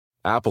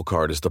Apple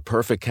Card is the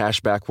perfect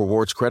cashback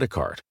rewards credit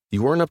card.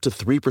 You earn up to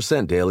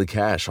 3% daily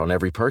cash on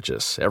every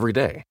purchase, every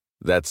day.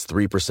 That's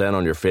 3%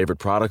 on your favorite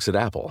products at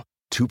Apple,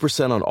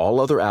 2% on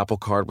all other Apple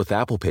Card with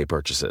Apple Pay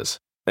purchases,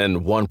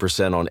 and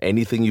 1% on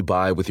anything you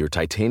buy with your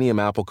titanium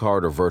Apple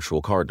Card or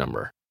virtual card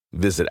number.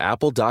 Visit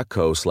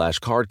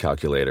apple.co/card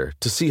calculator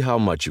to see how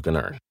much you can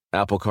earn.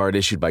 Apple Card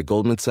issued by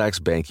Goldman Sachs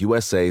Bank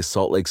USA,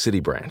 Salt Lake City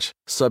branch.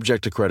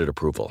 Subject to credit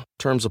approval.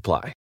 Terms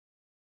apply.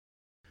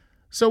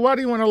 So why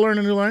do you want to learn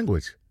a new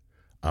language?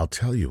 I'll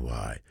tell you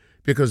why.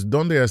 Because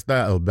 ¿Dónde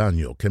está el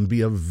baño can be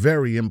a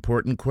very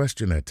important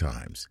question at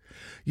times.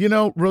 You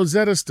know,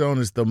 Rosetta Stone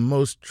is the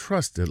most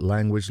trusted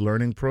language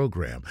learning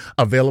program,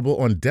 available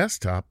on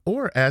desktop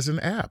or as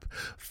an app.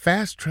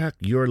 Fast-track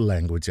your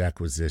language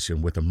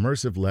acquisition with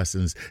immersive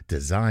lessons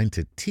designed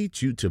to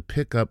teach you to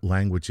pick up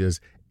languages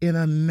in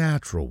a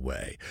natural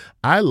way.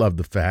 I love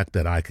the fact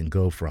that I can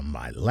go from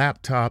my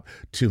laptop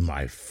to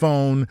my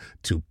phone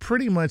to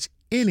pretty much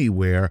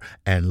anywhere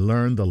and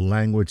learn the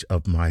language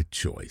of my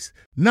choice.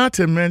 Not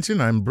to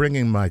mention, I'm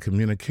bringing my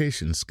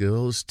communication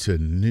skills to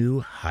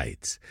new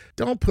heights.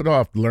 Don't put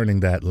off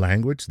learning that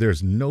language.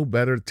 There's no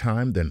better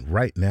time than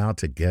right now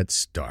to get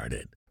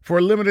started. For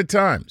a limited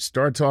time,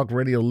 Star Talk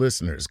Radio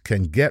listeners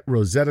can get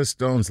Rosetta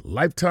Stone's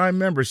lifetime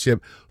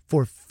membership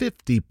for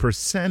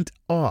 50%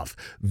 off.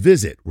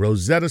 Visit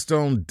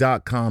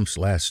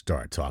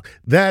rosettastone.com/StarTalk.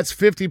 That's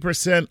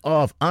 50%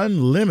 off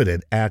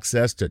unlimited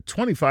access to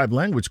 25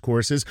 language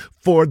courses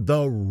for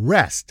the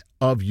rest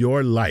of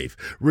your life.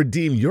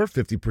 Redeem your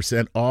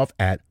 50% off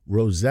at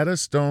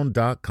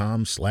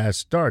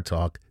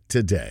rosettastone.com/StarTalk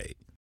today.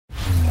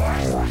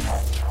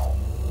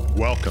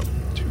 Welcome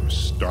to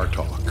Star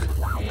Talk,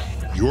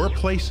 your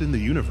place in the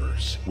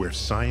universe where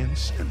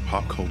science and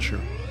pop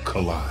culture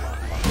collide.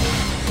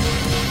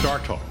 Star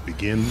Talk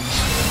begins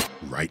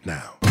right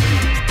now.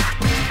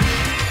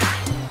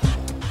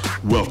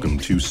 Welcome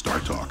to Star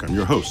Talk. I'm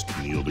your host,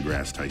 Neil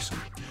deGrasse Tyson.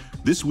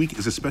 This week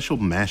is a special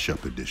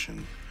mashup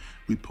edition.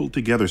 We pulled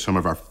together some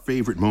of our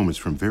favorite moments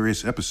from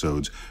various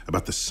episodes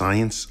about the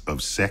science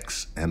of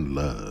sex and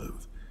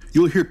love.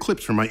 You'll hear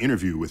clips from my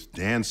interview with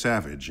Dan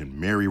Savage and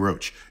Mary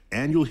Roach,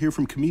 and you'll hear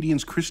from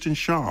comedians Kristen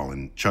Schaal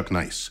and Chuck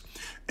Nice,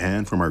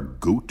 and from our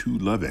go-to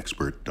love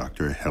expert,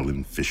 Dr.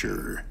 Helen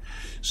Fisher.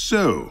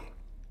 So,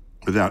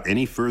 without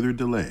any further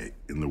delay,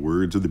 in the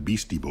words of the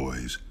Beastie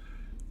Boys,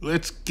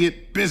 let's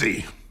get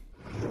busy.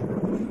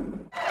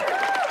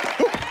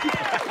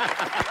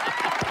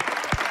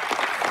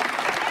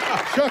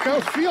 Chuck, I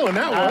was feeling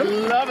that one. I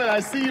love it.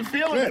 I see you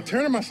feeling it.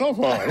 Turning myself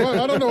on.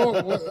 Well, I don't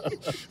know.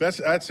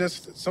 That's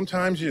just,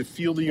 sometimes you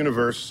feel the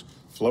universe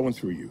flowing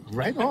through you.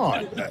 Right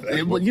on.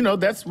 Well, you know,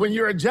 that's when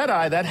you're a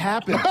Jedi. That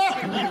happens.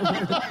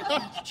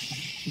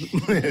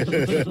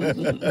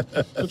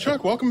 So,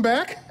 Chuck, welcome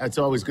back. It's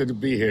always good to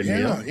be here,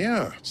 Neil.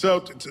 Yeah. So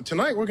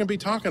tonight we're going to be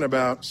talking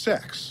about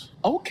sex.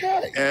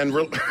 Okay. And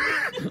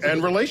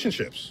and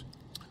relationships.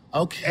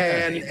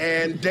 Okay.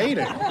 And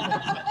dating.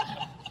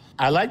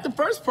 I like the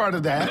first part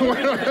of that.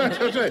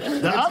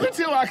 The other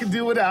two I can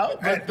do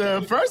without, but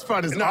the first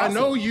part is awesome. I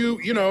know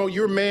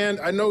you're a man.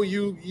 I know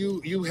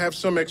you have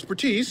some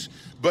expertise,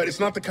 but it's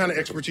not the kind of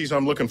expertise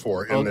I'm looking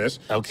for in this.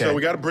 Okay. So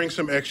we got to bring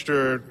some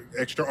extra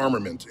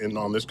armament in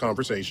on this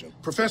conversation.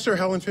 Professor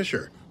Helen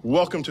Fisher,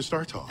 welcome to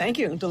Star Talk. Thank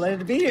you.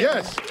 Delighted to be here.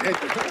 Yes.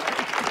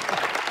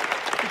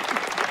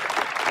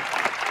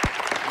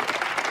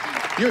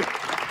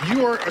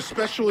 You are a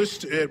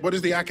specialist at, what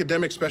is the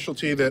academic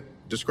specialty that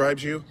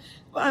describes you?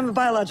 Well, I'm a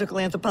biological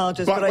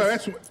anthropologist.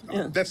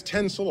 That's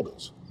 10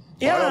 syllables.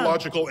 Yeah.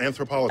 Biological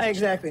anthropologist.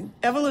 Exactly.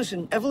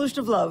 Evolution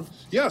of love.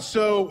 Yeah,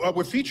 so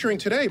we're featuring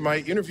today my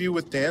interview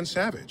with Dan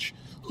Savage,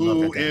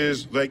 who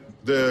is like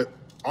the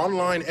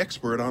online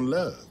expert on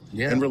love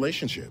and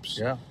relationships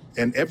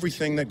and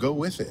everything that go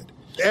with it.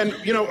 And,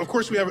 you know, of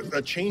course, we have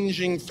a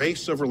changing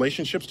face of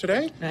relationships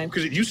today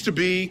because it used to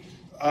be,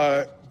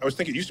 I was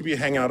thinking it used to be a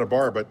hang out at a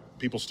bar, but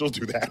people still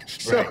do that.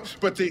 So,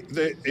 but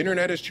the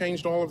internet has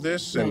changed all of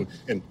this, and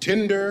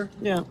Tinder.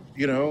 Yeah.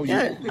 You know.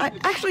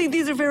 Actually,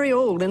 these are very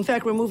old. In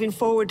fact, we're moving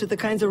forward to the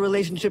kinds of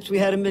relationships we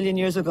had 1,000,000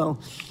 years ago.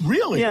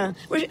 Really? Yeah.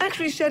 We're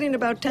actually shedding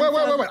about 10.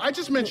 Wait. I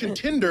just mentioned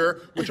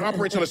Tinder, which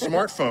operates on a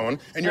smartphone,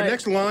 and your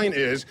next line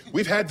is,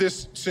 "We've had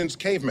this since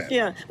cavemen."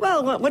 Yeah.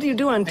 Well, what do you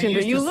do on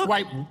Tinder? You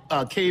swipe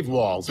cave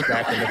walls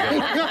back in the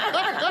day.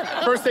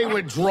 First they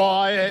would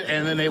draw it,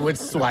 and then they would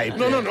swipe.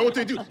 No. What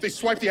they do? They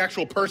swipe the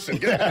actual person.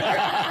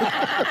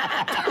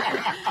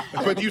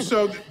 But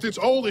so it's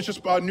old. It's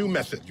just a new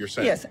method. You're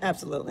saying? Yes,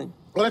 absolutely.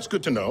 Well, that's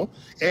good to know.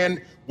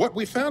 And what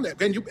we found,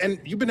 and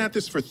you've been at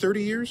this for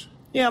 30 years.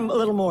 Yeah, a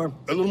little more.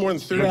 A little more than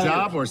 30 years.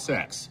 Job or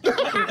sex? Both.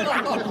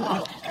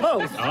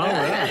 All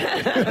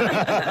right.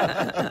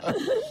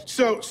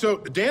 So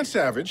Dan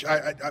Savage,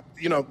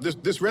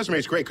 this resume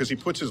is great because he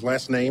puts his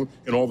last name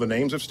in all the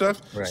names of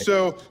stuff. Right.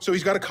 So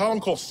he's got a column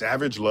called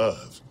Savage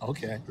Love.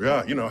 Okay.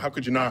 Yeah, how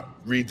could you not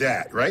read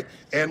that, right?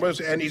 And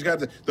he's got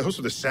the host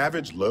of the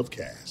Savage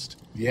Lovecast.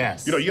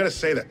 Yes. You got to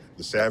say that.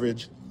 The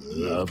Savage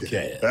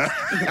Lovecast.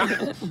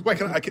 Wait,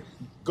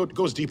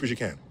 go as deep as you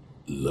can.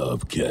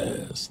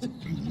 Lovecast.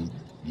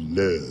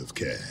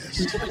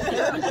 Lovecast.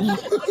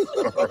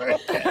 All right.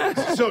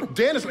 So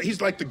Dan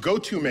he's like the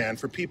go-to man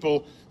for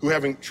people who are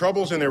having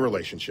troubles in their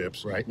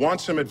relationships, right,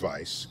 want some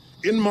advice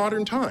in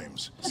modern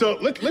times. So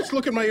let's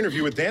look at my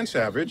interview with Dan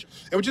Savage,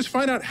 and we'll just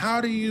find out,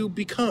 how do you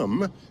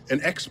become an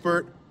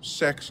expert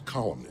sex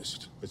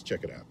columnist? Let's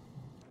check it out.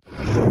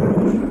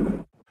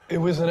 It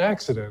was an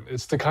accident.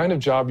 It's the kind of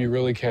job you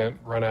really can't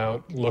run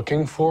out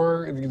looking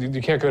for.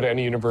 You can't go to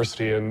any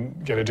university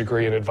and get a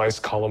degree in advice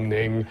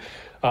columning.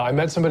 I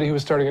met somebody who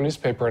was starting a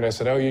newspaper, and I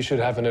said, oh, you should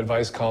have an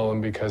advice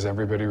column because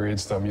everybody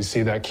reads them. You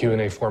see that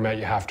Q&A format,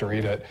 you have to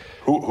read it.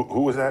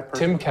 Who was that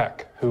person? Tim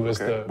Keck, who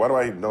was Why do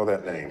I know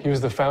that name? He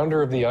was the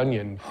founder of The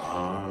Onion.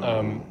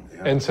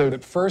 And so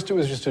at first it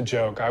was just a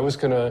joke. I was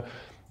going to,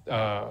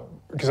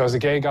 because I was a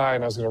gay guy,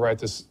 and I was going to write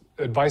this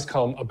advice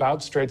column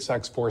about straight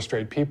sex for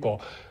straight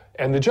people.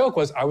 And the joke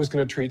was I was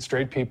going to treat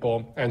straight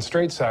people and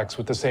straight sex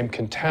with the same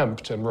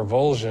contempt and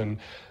revulsion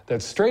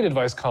that straight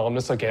advice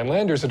columnists like Ann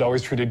Landers had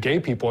always treated gay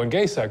people and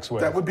gay sex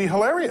with. That would be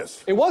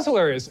hilarious. It was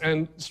hilarious,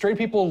 and straight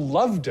people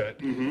loved it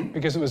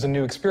because it was a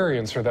new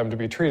experience for them to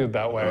be treated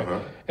that way.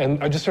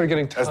 And I just started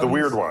getting tons... As the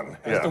weird one.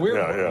 As the weird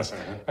ones.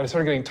 And I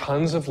started getting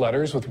tons of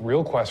letters with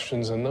real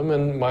questions in them,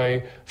 and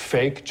my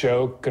fake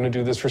joke, going to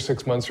do this for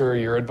 6 months or a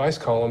year advice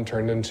column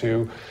turned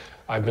into...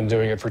 I've been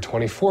doing it for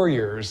 24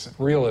 years,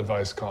 real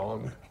advice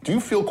column. Do you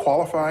feel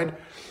qualified?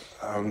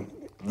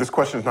 This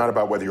question is not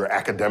about whether you're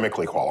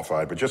academically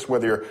qualified, but just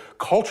whether you're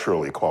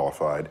culturally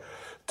qualified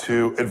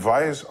to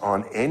advise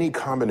on any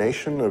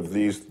combination of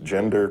these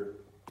gender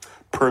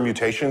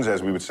permutations,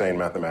 as we would say in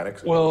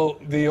mathematics? Well,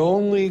 the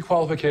only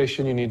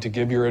qualification you need to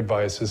give your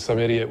advice is some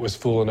idiot was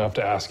fool enough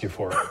to ask you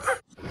for it.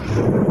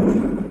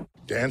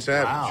 Dan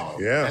Savage. Wow.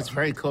 Yeah. That's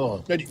very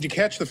cool. Now, did you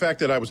catch the fact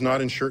that I was not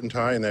in shirt and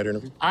tie in that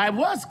interview? I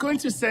was going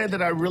to say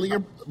that I really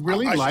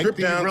I like stripped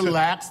the down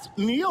relaxed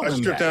Neil. I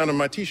stripped down to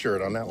my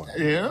T-shirt on that one.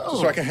 Yeah.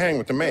 So I can hang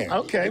with the man.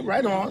 Okay,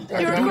 right on.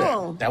 You're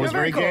cool. That was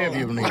very gay of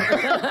you, Neil.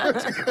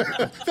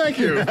 Thank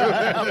you.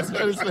 I was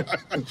going to say.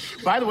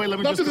 By the way, let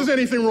me Not just... that there's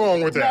anything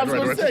wrong with that. I was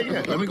going to say,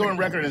 let me go on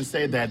record and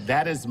say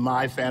that is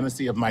my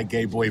fantasy of my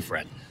gay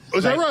boyfriend. Oh,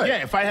 is that right?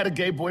 Yeah, if I had a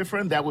gay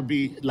boyfriend, that would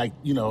be like,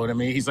 you know what I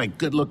mean? He's like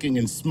good looking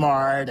and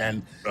smart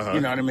and,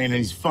 you know what I mean? And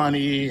he's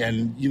funny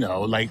and, you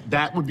know, like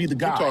that would be the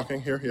guy. Keep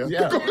talking here,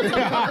 Yeah.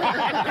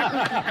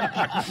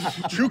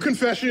 True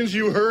confessions,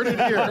 you heard it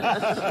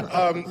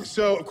here.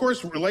 So, of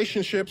course,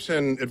 relationships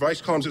and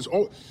advice columns,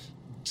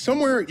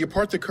 somewhere you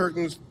part the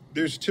curtains,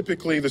 there's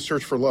typically the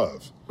search for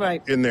love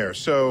in there.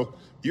 So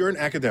you're an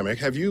academic.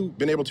 Have you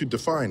been able to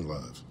define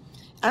love?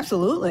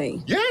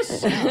 Absolutely.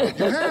 Yes, you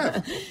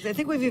have. I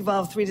think we've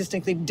evolved 3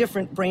 distinctly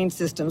different brain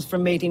systems for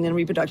mating and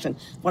reproduction.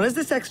 One is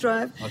the sex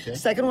drive. Okay.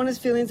 Second one is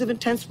feelings of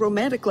intense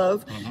romantic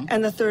love.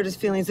 And the third is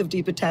feelings of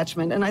deep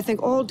attachment. And I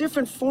think all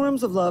different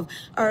forms of love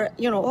are,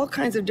 you know, all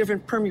kinds of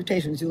different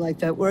permutations, you like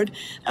that word,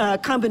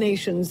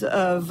 combinations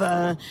of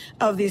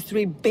these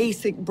 3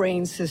 basic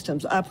brain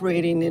systems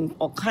operating in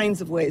all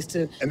kinds of ways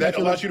to... And that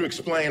allows you to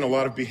explain a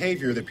lot of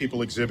behavior that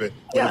people exhibit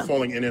when they're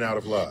falling in and out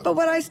of love. But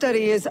what I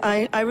study is,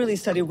 I really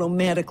study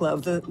romantic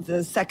love,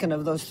 the second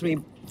of those 3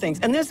 things.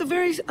 And there's a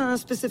very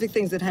specific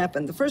things that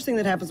happen. The first thing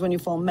that happens when you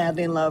fall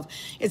madly in love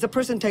is a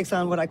person takes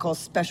on what I call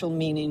special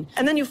meaning.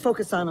 And then you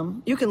focus on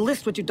them. You can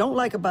list what you don't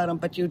like about them,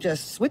 but you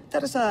just sweep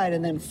that aside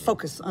and then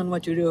focus on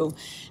what you do.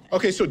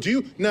 Okay, so do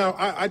you, now,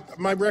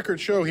 my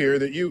records show here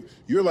that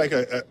you're like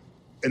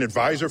an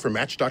advisor for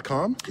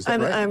Match.com? Is that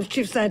right? I'm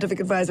chief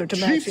scientific advisor to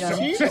Match.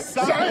 Chief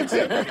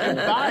scientific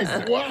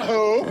advisor.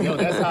 Whoa. Yo,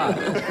 that's hot.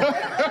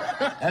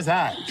 That's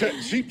hot.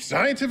 Chief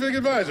scientific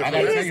advisor. I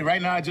gotta tell you,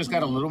 right now, I just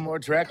got a little more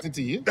attracted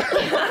to you.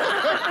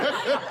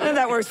 And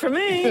that works for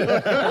me.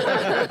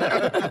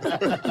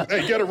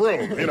 Hey, get a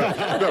room, you know.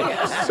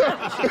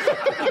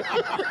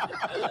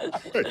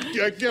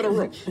 No. Get a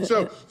room.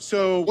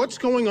 So what's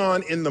going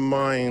on in the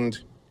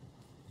mind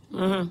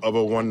of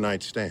a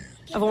one-night stand?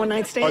 Of a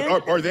one-night stand?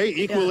 Are they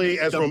equally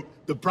as...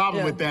 The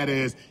problem with that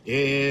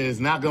is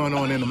not going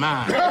on in the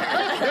mind.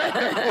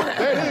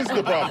 That is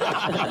the problem.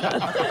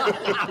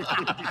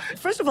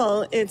 First of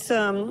all, it's,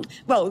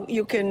 well,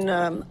 you can,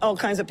 all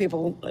kinds of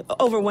people,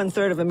 over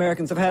 1/3 of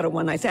Americans have had a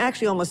one-night stand.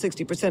 Actually, almost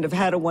 60% have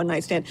had a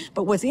one-night stand.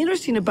 But what's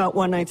interesting about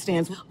one-night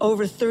stands,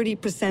 over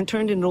 30%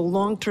 turned into a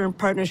long-term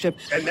partnership.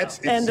 And that's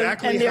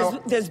exactly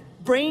there's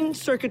brain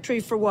circuitry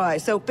for why.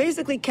 So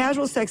basically,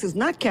 casual sex is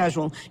not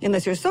casual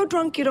unless you're so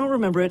drunk you don't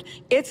remember it.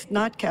 It's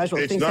not casual.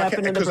 Things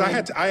happen in the brain. Because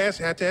I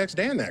had to ask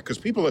Dan that, because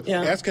people are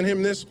asking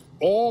him this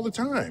all the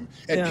time.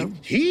 And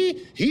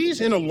he's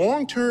in a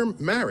long-term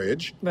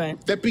marriage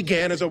that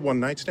began as a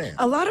one-night stand.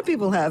 A lot of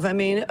people have. I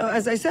mean,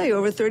 as I say,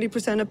 over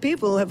 30% of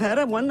people have had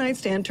a one-night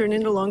stand turn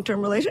into a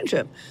long-term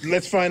relationship.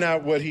 Let's find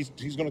out what he's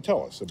going to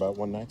tell us about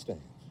one-night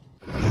stands.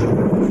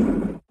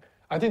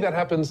 I think that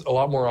happens a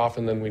lot more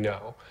often than we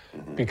know,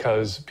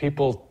 because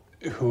people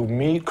who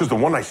meet... Because the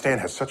one-night stand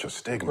has such a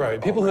stigma.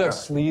 Right. People who have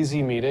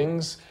sleazy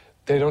meetings,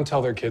 they don't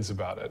tell their kids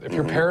about it. If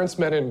your parents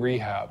met in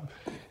rehab,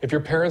 if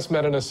your parents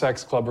met in a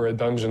sex club or a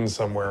dungeon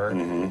somewhere,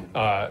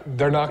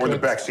 they're not going to... Or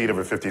the backseat of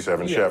a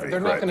 57 Chevy. They're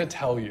not going to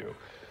tell you.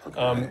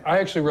 I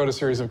actually wrote a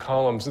series of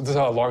columns. This is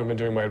how long I've been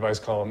doing my advice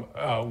column.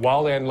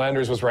 While Ann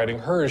Landers was writing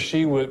hers,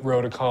 she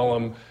wrote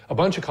a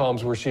bunch of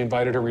columns where she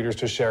invited her readers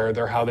to share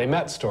their how they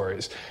met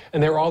stories.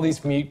 And there were all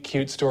these meet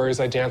cute stories.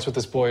 I danced with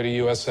this boy at a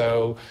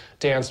USO,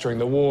 danced during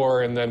the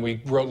war, and then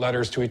we wrote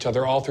letters to each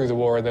other all through the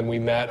war, and then we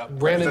met.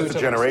 That's a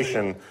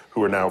generation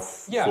who are now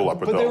full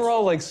up adults. But they were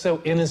all like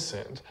so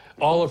innocent,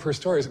 all of her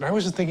stories. And I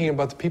was just thinking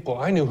about the people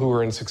I knew who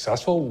were in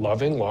successful,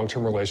 loving,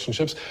 long-term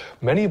relationships,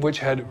 many of which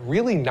had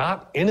really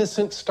not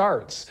innocent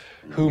starts,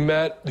 who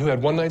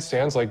had one-night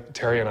stands like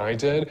Terry and I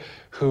did,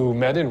 who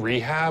met in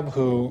rehab,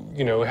 who,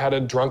 had a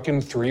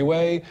drunken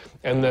three-way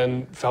and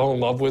then fell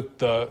in love with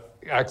the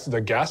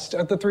guest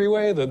at the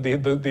three-way,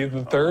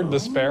 the third, the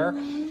spare.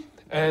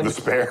 And the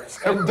spare.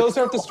 And those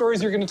aren't the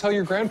stories you're going to tell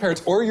your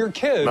grandparents or your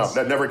kids. No,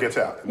 that never gets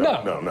out.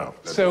 No.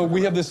 So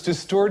we have this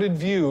distorted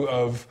view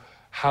of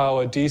how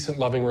a decent,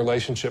 loving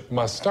relationship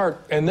must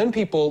start. And then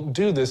people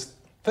do this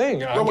thing.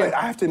 No, wait,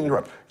 I have to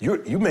interrupt.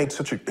 You made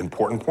such an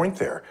important point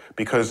there,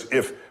 because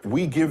if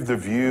we give the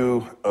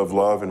view of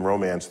love and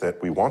romance that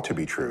we want to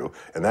be true,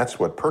 and that's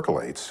what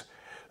percolates,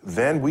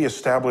 then we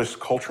establish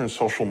culture and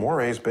social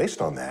mores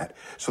based on that,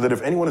 so that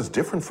if anyone is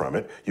different from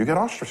it, you get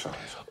ostracized.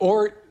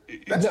 Or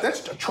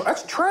that's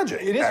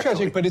tragic. It is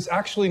tragic, but it's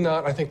actually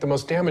not, I think, the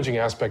most damaging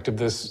aspect of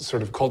this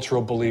sort of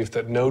cultural belief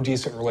that no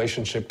decent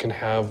relationship can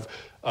have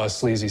a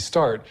sleazy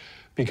start,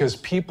 because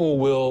people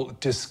will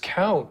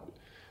discount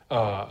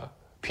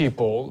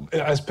people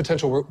as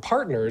potential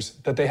partners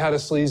that they had a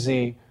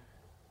sleazy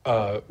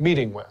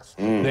meeting with.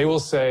 They will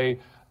say,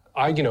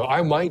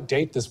 I might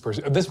date this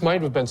person. This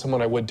might have been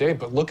someone I would date,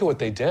 but look at what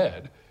they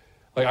did.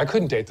 Like, I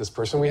couldn't date this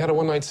person. We had a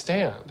one-night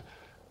stand.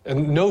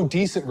 And no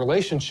decent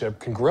relationship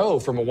can grow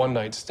from a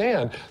one-night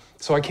stand,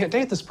 so I can't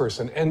date this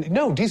person. And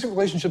no, decent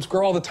relationships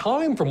grow all the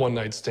time from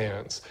one-night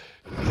stands.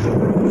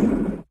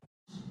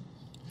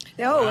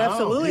 Oh,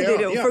 absolutely they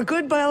do. For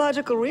good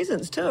biological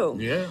reasons, too.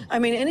 Yeah. I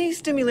mean, any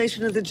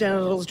stimulation of the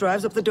genitals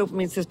drives up the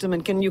dopamine system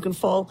and you can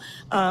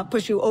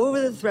push you over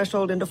the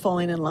threshold into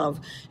falling in love.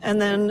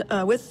 And then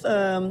with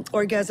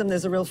orgasm,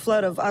 there's a real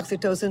flood of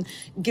oxytocin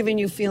giving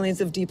you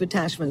feelings of deep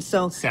attachment.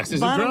 So sex is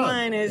bottom a drug,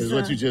 line is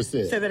what you just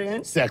said. Say that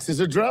again? Sex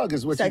is a drug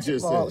is what you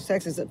just said.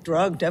 Sex is a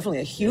drug, definitely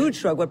a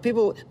huge drug.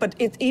 But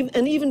it's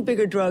an even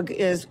bigger drug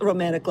is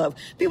romantic love.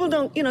 People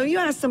don't, you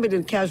ask somebody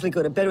to casually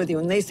go to bed with you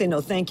and they say no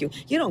thank you.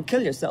 You don't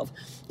kill yourself.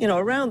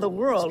 Around the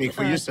world. Speak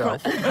for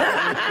yourself. No,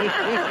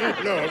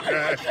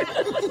 okay.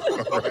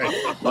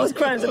 Right. Most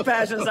crimes and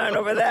passions aren't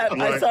over that.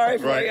 Right, I'm sorry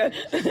for you.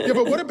 Yeah,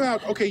 but what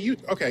about, you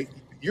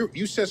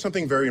said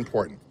something very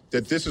important,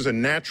 that this is a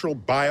natural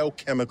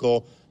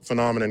biochemical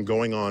phenomenon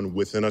going on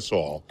within us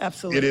all.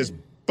 Absolutely. It is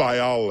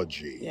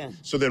biology. Yeah.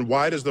 So then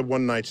why does the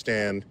one-night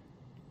stand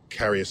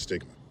carry a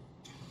stigma?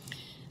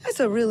 That's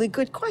a really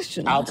good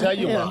question. I'll tell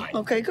you why.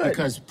 Okay, good.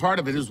 Because part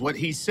of it is what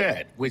he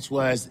said, which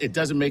was it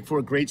doesn't make for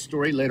a great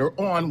story later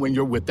on when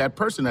you're with that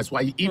person. That's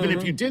why even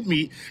if you did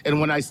meet and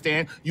when I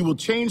stand, you will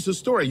change the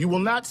story. You will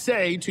not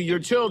say to your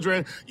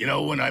children,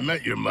 when I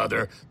met your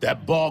mother,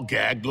 that ball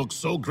gag looked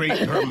so great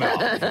in her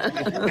mouth.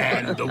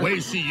 And the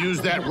way she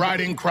used that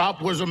riding crop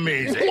was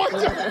amazing.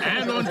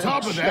 And on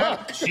top of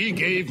that, she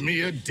gave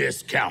me a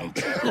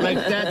discount. Like,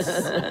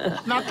 that's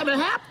not going to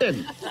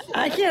happen.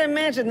 I can't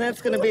imagine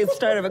that's going to be the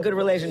start of a good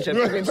relationship,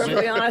 to be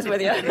perfectly honest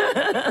with you. I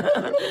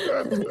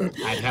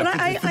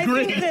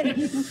think that,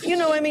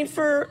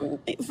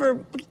 for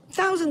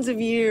thousands of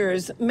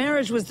years,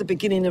 marriage was the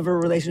beginning of a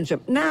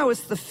relationship. Now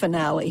it's the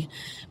finale.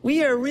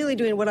 We are really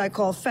doing what I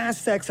call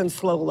fast sex and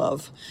slow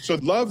love. So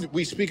love,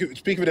 we speak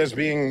of it as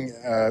being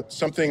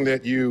something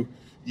that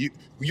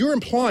you're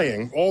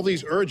implying, all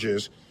these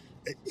urges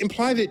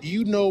imply that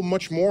you know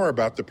much more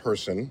about the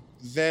person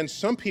than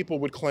some people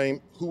would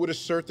claim who would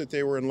assert that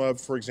they were in love,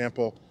 for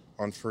example,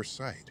 on first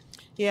sight.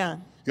 Yeah.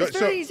 It's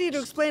very easy to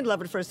explain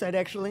love at first sight,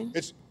 actually.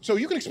 So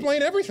you can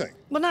explain everything.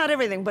 Well, not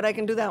everything, but I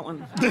can do that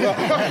one.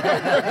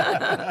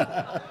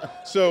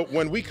 So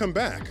when we come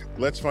back,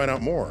 let's find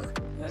out more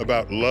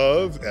about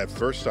love at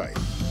first sight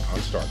on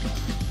Star Talk.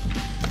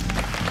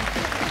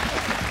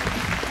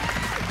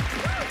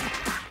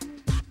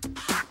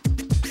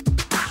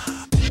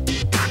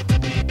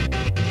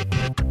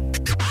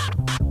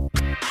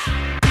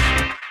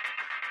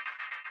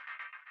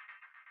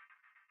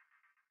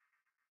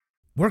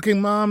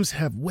 Working moms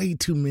have way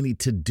too many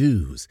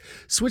to-dos.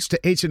 Switch to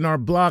H&R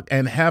Block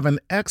and have an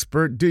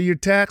expert do your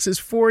taxes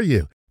for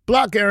you.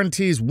 Block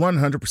guarantees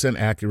 100%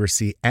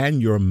 accuracy and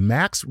your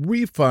max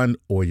refund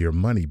or your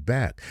money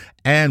back.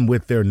 And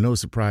with their no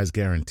surprise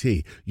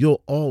guarantee,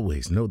 you'll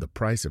always know the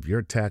price of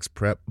your tax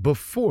prep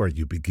before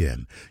you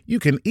begin. You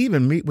can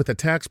even meet with a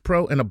tax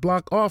pro in a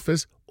Block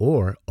office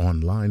or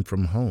online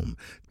from home.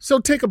 So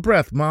take a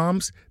breath,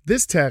 moms.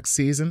 This tax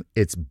season,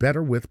 it's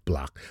better with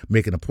Block.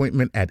 Make an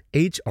appointment at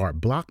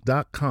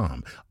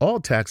hrblock.com. All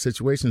tax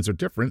situations are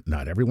different.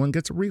 Not everyone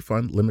gets a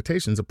refund.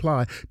 Limitations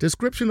apply.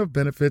 Description of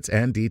benefits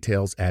and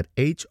details at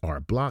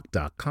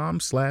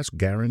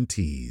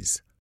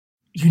hrblock.com/guarantees.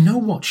 You know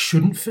what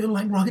shouldn't feel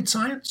like rocket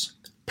science?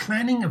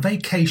 Planning a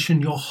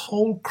vacation your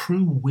whole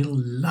crew will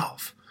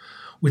love.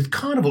 With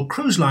Carnival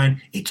Cruise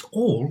Line, it's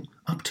all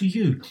up to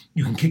you.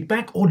 You can kick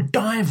back or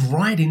dive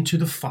right into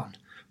the fun.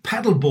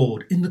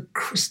 Paddleboard in the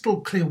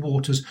crystal clear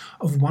waters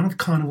of one of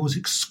Carnival's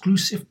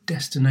exclusive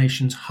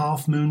destinations,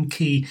 Half Moon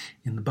Cay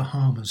in the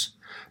Bahamas.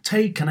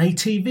 Take an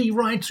ATV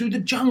ride through the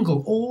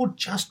jungle or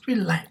just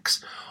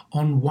relax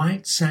on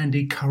white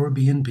sandy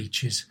Caribbean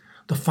beaches.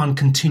 The fun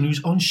continues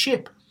on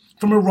ship,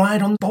 from a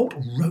ride on the Bolt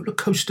roller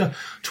coaster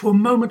to a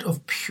moment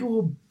of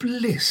pure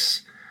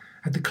bliss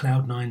at the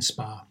Cloud9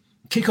 Spa.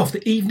 Kick off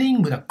the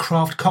evening with a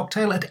craft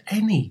cocktail at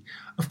any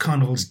of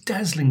Carnival's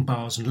dazzling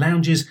bars and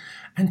lounges,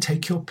 and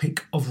take your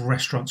pick of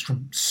restaurants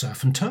from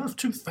surf and turf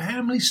to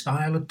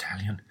family-style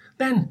Italian.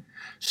 Then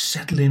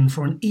settle in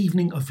for an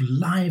evening of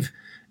live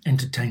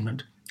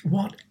entertainment.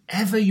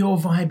 Whatever your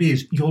vibe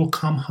is, you'll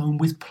come home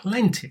with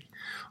plenty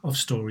of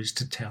stories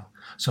to tell.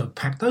 So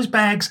pack those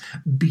bags,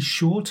 be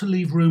sure to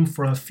leave room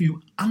for a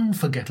few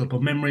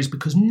unforgettable memories,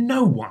 because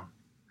no one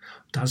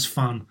does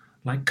fun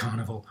like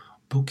Carnival.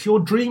 Book your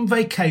dream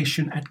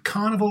vacation at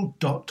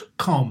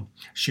carnival.com.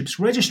 Ships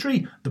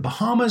registry, the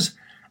Bahamas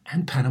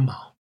and Panama.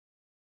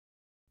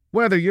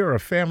 Whether you're a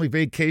family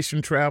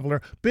vacation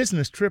traveler,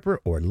 business tripper,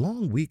 or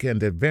long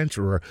weekend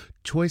adventurer,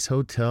 Choice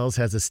Hotels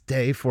has a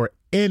stay for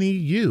any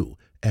you.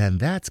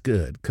 And that's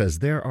good, because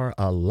there are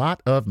a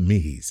lot of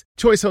me's.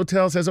 Choice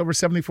Hotels has over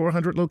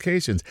 7,400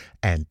 locations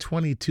and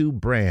 22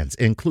 brands,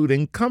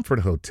 including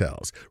Comfort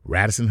Hotels,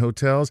 Radisson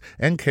Hotels,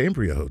 and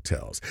Cambria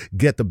Hotels.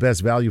 Get the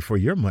best value for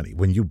your money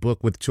when you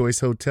book with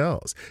Choice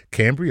Hotels.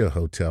 Cambria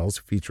Hotels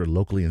feature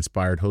locally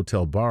inspired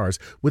hotel bars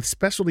with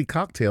specialty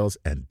cocktails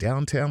and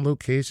downtown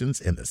locations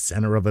in the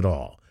center of it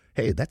all.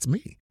 Hey, that's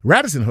me.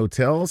 Radisson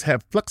Hotels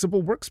have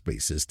flexible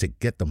workspaces to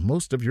get the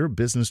most of your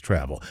business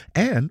travel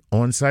and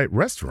on-site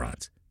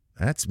restaurants.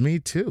 That's me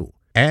too.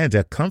 And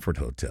at Comfort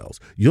Hotels,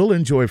 you'll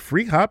enjoy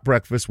free hot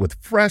breakfast with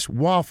fresh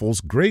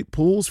waffles, great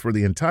pools for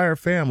the entire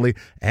family,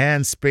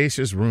 and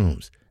spacious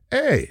rooms.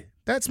 Hey,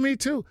 that's me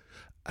too.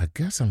 I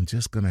guess I'm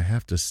just going to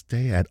have to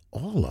stay at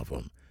all of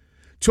them.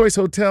 Choice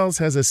Hotels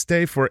has a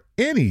stay for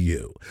any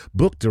you.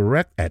 Book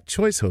direct at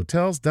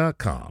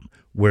choicehotels.com,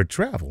 where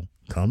travel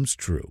comes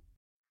true.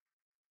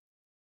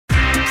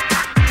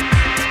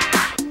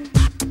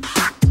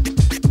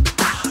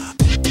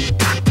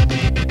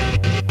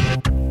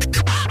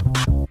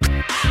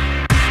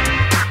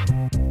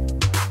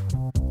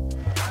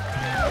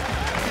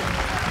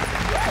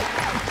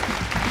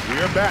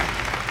 We're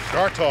back.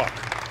 Star Talk.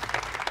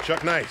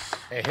 Chuck Nice.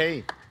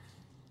 Hey.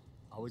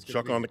 Always good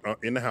Chuck to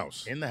be in the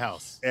house. in the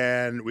house.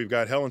 And we've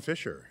got Helen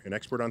Fisher, an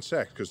expert on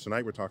sex, because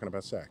tonight we're talking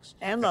about sex.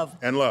 And love.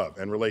 And love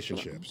and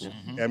relationships.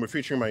 Mm-hmm. And we're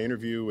featuring my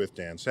interview with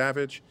Dan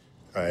Savage,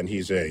 and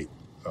he's a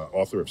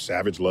author of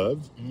Savage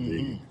Love,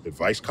 the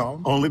advice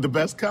column. Only the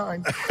best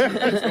kind.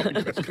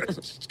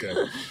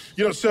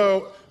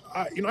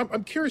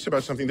 I'm curious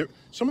about something.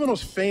 Some of the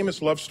most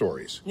famous love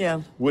stories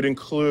would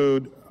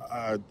include,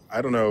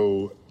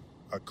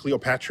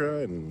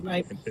 Cleopatra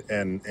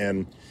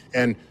and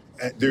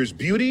there's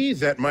beauty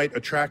that might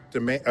attract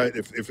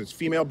if it's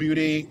female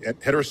beauty,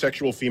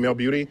 heterosexual female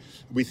beauty.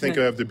 We think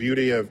of the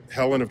beauty of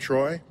Helen of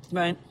Troy.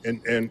 Right.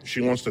 And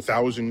she launched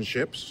 1,000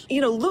 ships.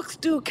 Looks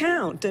do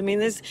count. I mean,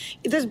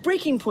 there's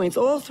breaking points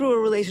all through a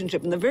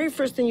relationship, and the very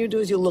first thing you do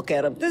is you look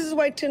at them. This is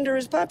why Tinder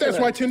is popular.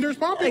 That's why Tinder is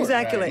popular.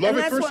 Exactly. Right. Love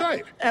at first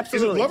sight.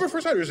 Absolutely. Is it love at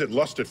first sight or is it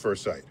lust at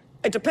first sight?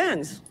 It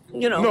depends.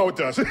 No, it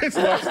doesn't. It's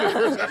lust at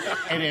first sight.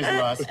 It is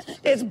lust.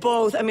 It's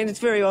both. I mean, it's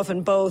very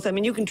often both. I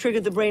mean, you can trigger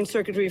the brain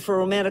circuitry for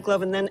romantic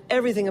love, and then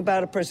everything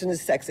about a person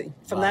is sexy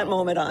from that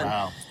moment on.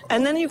 Wow.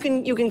 And then you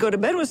can go to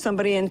bed with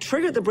somebody and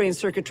trigger the brain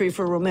circuitry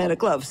for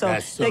romantic love. So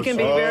they can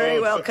be very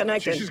well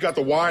connected. She's got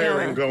the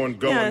wiring going.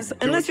 Yes,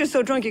 unless you're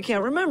so drunk you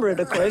can't remember it,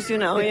 of course.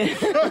 Sex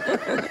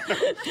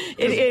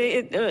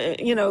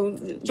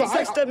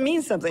doesn't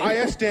mean something. I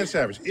asked Dan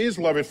Savage, is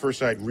love at first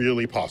sight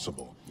really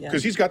possible?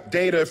 Because he's got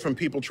data from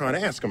people trying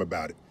to ask him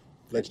about it.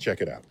 Let's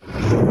check it out.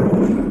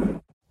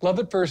 Love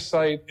at first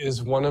sight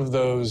is one of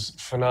those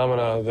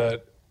phenomena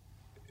that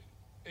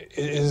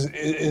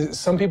is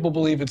some people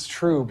believe it's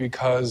true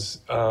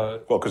because...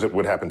 because it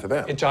would happen to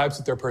them. It jives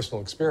with their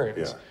personal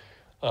experience.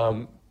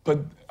 Yeah. But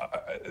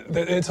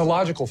it's a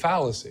logical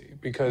fallacy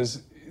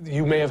because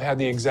you may have had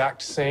the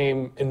exact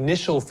same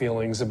initial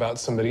feelings about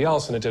somebody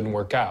else and it didn't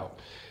work out.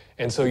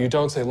 And so you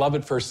don't say love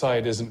at first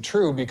sight isn't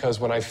true because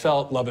when I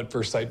felt love at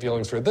first sight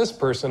feelings for this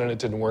person and it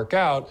didn't work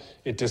out,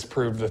 it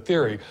disproved the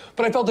theory.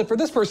 But I felt it for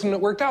this person and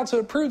it worked out, so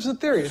it proves the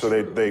theory. So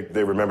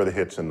they remember the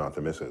hits and not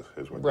the misses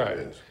is what right. it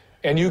is.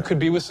 And you could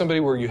be with somebody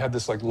where you had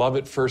this love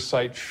at first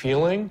sight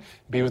feeling,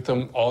 be with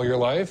them all your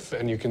life,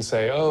 and you can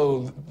say,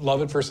 oh,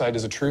 love at first sight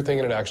is a true thing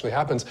and it actually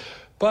happens.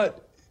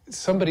 But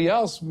somebody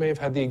else may have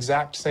had the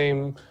exact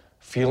same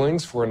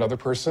feelings for another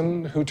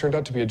person who turned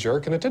out to be a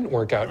jerk and it didn't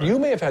work out. You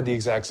may have had the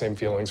exact same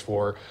feelings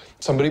for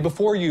somebody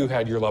before you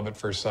had your love at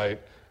first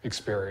sight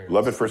experience.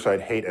 Love at first sight,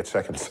 hate at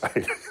second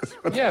sight.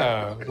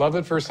 Yeah, love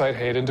at first sight,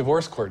 hate in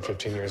divorce court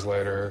 15 years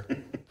later.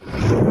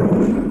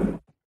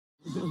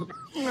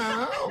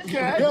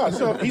 Okay. Yeah,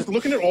 so he's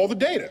looking at all the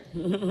data.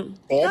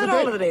 Not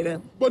all of the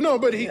data. Well, no,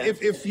 but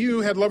if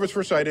you had love at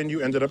first sight and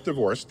you ended up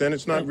divorced, then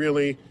it's not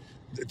really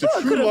the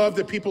true love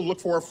that people look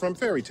for from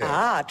fairy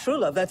tales. True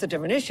love, that's a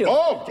different issue.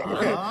 Oh,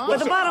 okay. But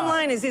the bottom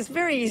line is it's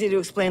very easy to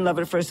explain love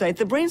at first sight.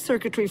 The brain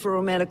circuitry for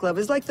romantic love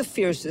is like the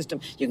fear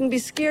system. You can be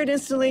scared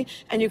instantly,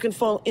 and you can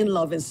fall in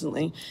love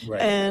instantly.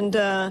 Right.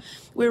 And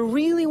we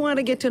really want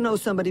to get to know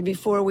somebody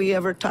before we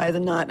ever tie the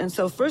knot. And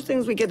so first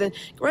things we get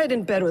right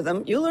in bed with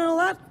them, you learn a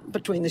lot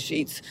between the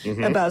sheets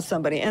about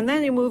somebody. And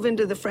then you move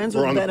into the friends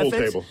with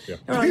benefits. Or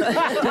on the pool table.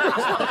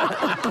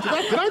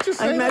 Yeah. Did I just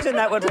say I imagine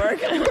that would work.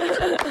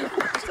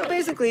 So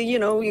basically,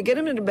 you get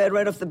them into bed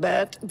right off the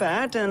bat,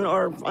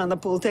 or on the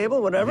pool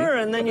table, whatever,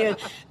 and then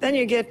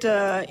you get,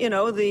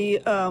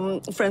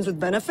 the friends with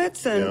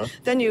benefits, and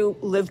then you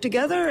live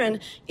together. And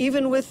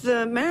even with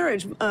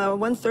marriage,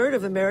 1/3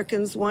 of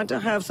Americans want to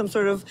have some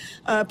sort of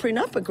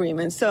prenup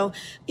agreement. So,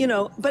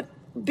 but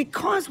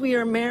because we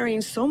are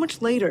marrying so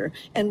much later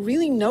and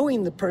really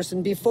knowing the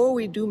person before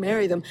we do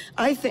marry them,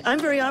 I'm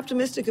very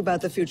optimistic about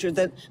the future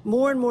that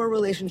more and more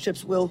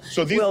relationships will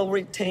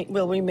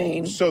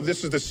remain. So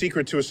this is the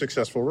secret to a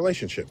successful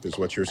relationship, is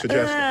what you're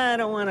suggesting. I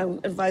don't want to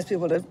advise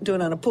people to do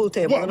it on a pool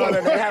table in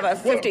order to have a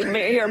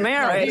 50-year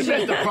marriage. He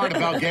meant the part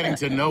about getting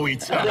to know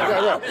each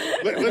other.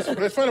 Right.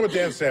 Let's find out what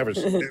Dan Savage,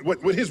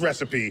 what his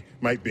recipe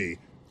might be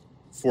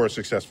for a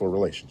successful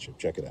relationship.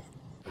 Check it out.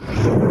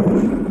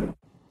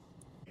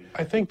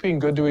 I think being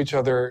good to each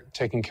other,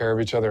 taking care of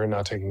each other, and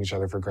not taking each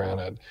other for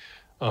granted.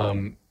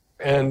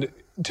 And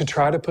to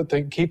try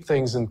to keep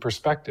things in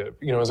perspective.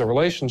 As a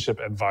relationship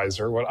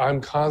advisor, what I'm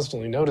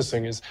constantly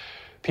noticing is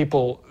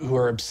people who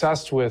are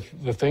obsessed with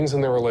the things in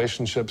their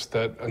relationships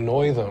that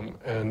annoy them,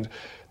 and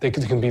they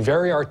can be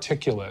very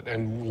articulate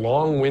and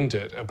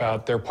long-winded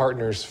about their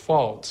partner's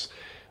faults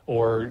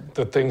or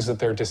the things that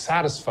they're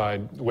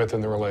dissatisfied with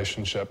in the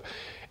relationship,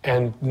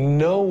 and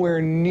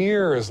nowhere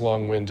near as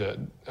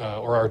long-winded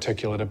or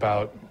articulate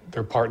about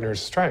their partner's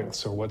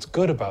strengths or what's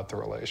good about the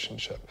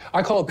relationship.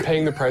 I call it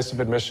paying the price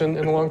of admission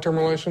in a long-term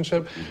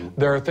relationship.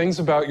 There are things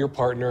about your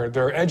partner,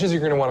 there are edges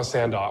you're going to want to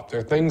sand off. There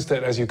are things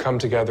that as you come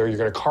together, you're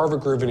going to carve a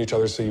groove in each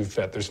other so you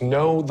fit. There's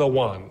no the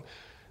one.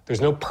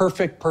 There's no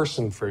perfect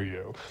person for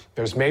you.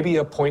 There's maybe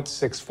a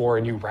 0.64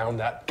 and you round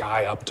that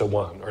guy up to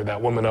 1, or that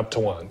woman up to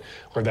 1,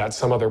 or that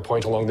some other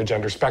point along the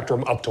gender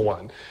spectrum up to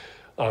 1.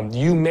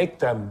 You make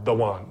them the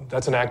one.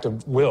 That's an act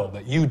of will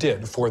that you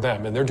did for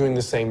them, and they're doing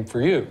the same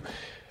for you.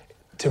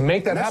 To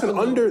make that happen...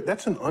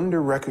 That's an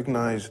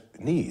under-recognized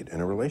need in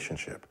a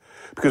relationship.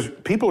 Because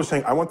people are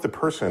saying, I want the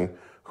person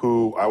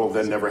who I will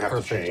then never have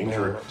to change.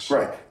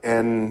 Right.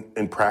 And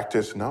in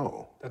practice,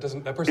 no.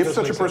 If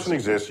such a person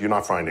exists, you're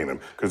not finding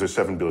them, because there's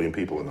 7 billion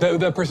people in the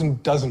world. That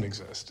person doesn't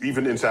exist.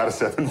 Even inside of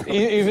 7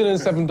 billion? Even in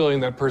 7 billion,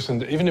 that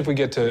person, even if we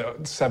get to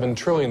 7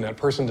 trillion, that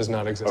person does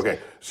not exist. Okay,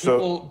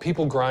 so...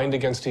 People grind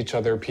against each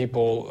other,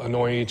 people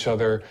annoy each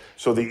other.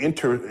 So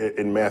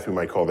in math, we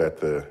might call that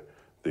the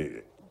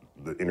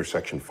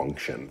intersection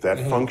function.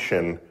 That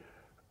function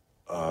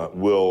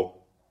will,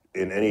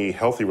 in any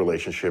healthy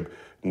relationship,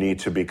 need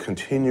to be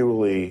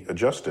continually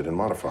adjusted and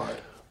modified.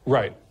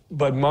 Right.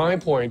 But my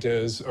point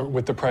is,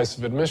 with the price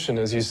of admission,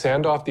 is you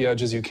sand off the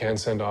edges you can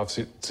sand off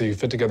so you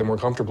fit together more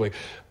comfortably.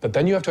 But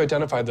then you have to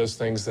identify those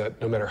things that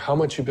no matter how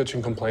much you bitch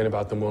and complain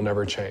about them will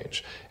never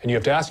change. And you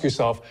have to ask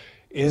yourself,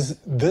 is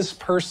this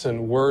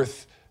person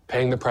worth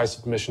paying the price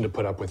of admission to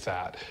put up with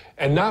that?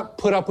 And not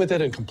put up with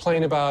it and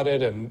complain about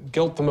it and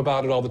guilt them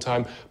about it all the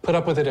time. Put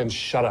up with it and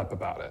shut up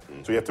about it.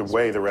 So you have to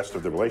weigh the rest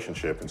of the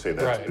relationship and say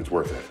that it's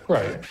worth it.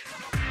 Right.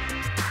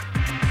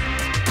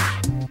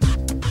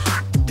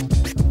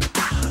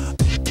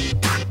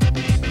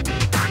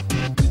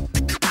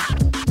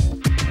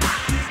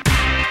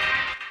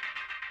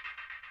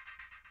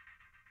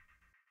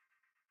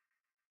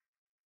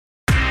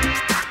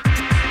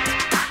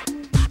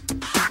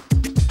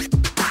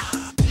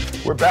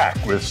 We're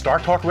back with Star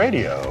Talk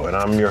Radio, and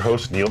I'm your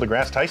host, Neil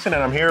deGrasse Tyson,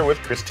 and I'm here with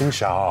Kristen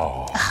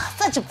Schaal. Oh,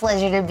 such a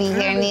pleasure to be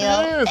here,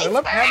 Neil. I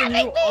love having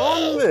you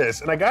on this.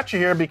 And I got you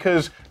here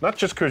because, not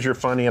just because you're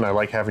funny and I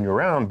like having you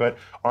around, but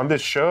on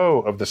this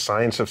show of the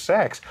science of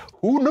sex,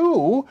 who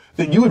knew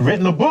that you had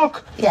written a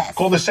book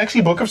called The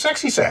Sexy Book of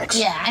Sexy Sex?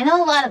 Yeah, I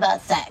know a lot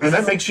about sex. And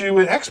that makes you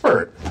an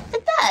expert.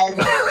 It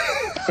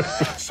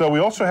does. So we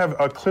also have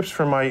clips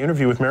from my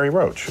interview with Mary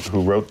Roach,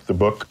 who wrote the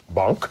book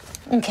Bonk.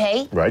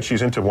 Okay. Right,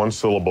 she's into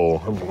one-syllable,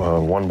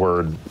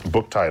 one-word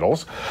book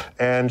titles,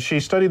 and she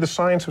studied the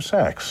science of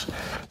sex.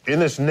 In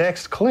this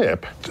next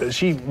clip,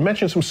 she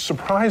mentioned some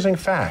surprising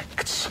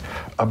facts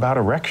about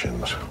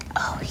erections.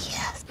 Oh,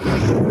 yes.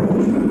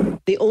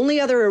 The only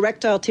other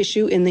erectile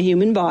tissue in the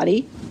human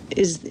body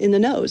is in the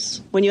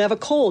nose. When you have a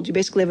cold, you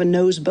basically have a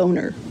nose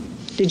boner.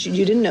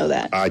 You didn't know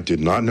that? I did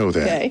not know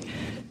that. Okay.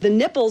 The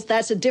nipples,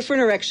 that's a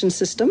different erection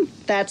system.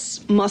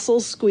 That's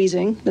muscles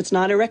squeezing. That's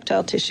not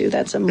erectile tissue.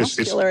 That's a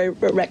muscular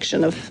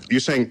erection of... You're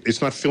saying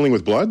it's not filling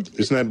with blood?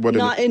 Isn't that what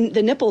Not in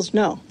the nipples,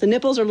 no. The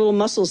nipples are little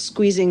muscles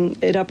squeezing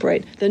it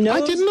upright. The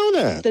nose... I didn't know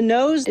that. The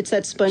nose, it's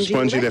that spongy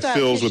that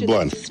fills with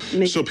blood.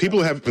 So people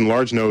who have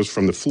enlarged nose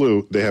from the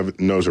flu, they have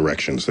nose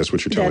erections. That's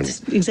what you're telling me.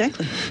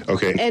 Exactly.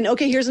 Okay. And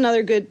here's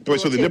another good...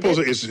 Wait, so the nipples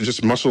is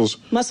just muscles...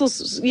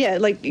 Muscles, yeah,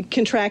 like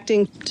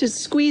contracting to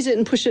squeeze it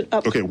and push it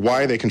up. Okay,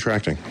 why are they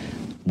contracting?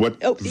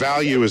 What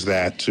value is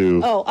that to...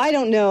 Oh, I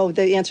don't know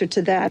the answer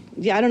to that.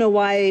 Yeah, I don't know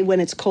why when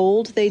it's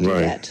cold they do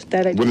that.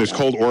 When it's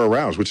cold or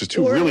aroused, which is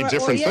two really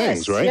different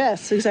things, right?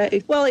 Yes,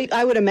 exactly. Well,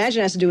 I would imagine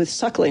it has to do with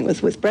suckling,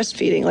 with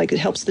breastfeeding. Like it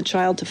helps the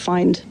child to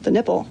find the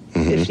nipple.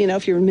 Mm-hmm.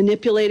 If you're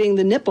manipulating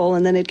the nipple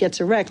and then it gets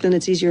erect, then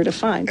it's easier to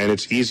find. And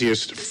it's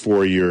easiest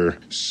for your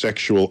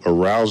sexual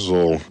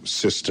arousal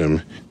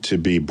system to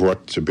be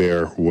brought to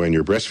bear when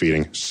you're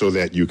breastfeeding so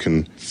that you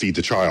can feed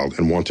the child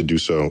and want to do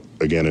so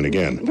again and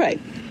again. Right.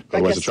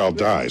 Otherwise, the child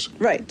dies.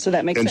 Right, so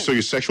that makes sense. And so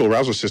your sexual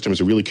arousal system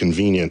is a really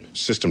convenient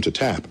system to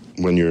tap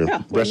when you're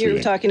breastfeeding. When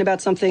you're talking about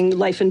something,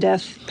 life and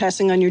death,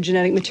 passing on your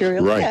genetic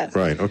material. Right,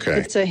 okay.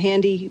 It's a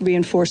handy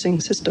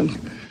reinforcing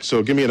system.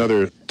 So give me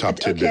another top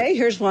tidbit. Okay,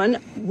 here's one.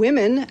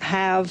 Women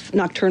have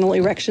nocturnal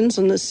erections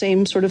on the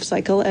same sort of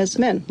cycle as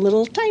men.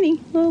 Little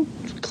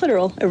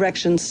clitoral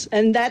erections.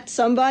 And that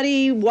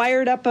somebody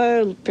wired up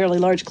a fairly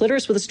large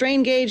clitoris with a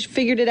strain gauge,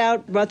 figured it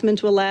out, brought them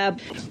into a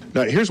lab.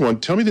 Now, here's one.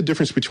 Tell me the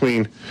difference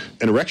between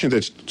an erection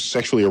that's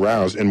sexually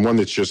aroused and one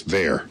that's just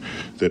there,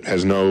 that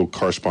has no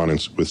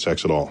correspondence with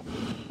sex at all.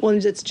 One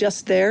that's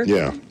just there?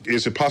 Yeah.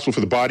 Is it possible for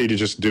the body to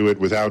just do it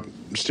without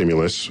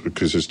stimulus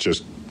because it's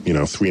just,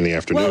 3 in the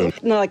afternoon?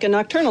 Well, like a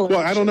nocturnal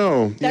erection. Well, I don't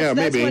know.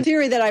 That's one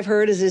theory that I've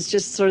heard is it's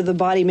just sort of the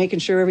body making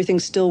sure everything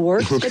still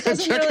works. It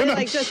doesn't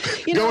really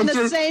just, in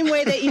the same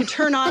way that you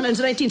turn on a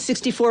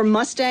 1964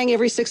 Mustang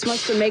every 6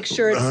 months to make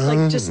sure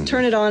it's just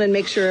turn it on and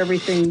make sure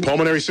everything...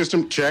 Pulmonary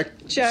system, check.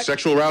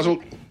 Sexual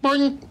arousal,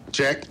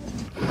 check.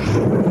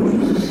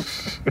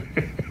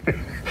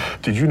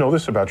 Did you know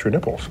this about your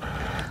nipples?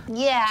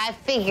 Yeah, I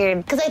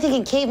figured. Because I think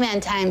in caveman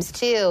times,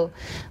 too,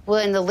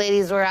 when the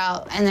ladies were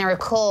out and they were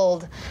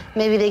cold,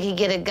 maybe they could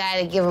get a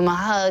guy to give them a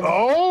hug.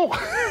 Oh!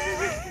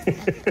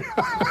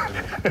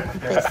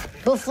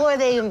 Before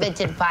they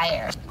invented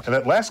fire. And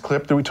that last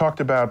clip that we talked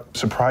about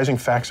surprising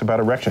facts about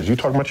erections. You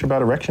talk much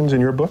about erections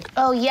in your book?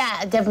 Oh,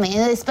 yeah, definitely.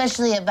 And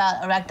especially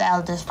about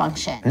erectile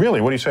dysfunction.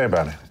 Really? What do you say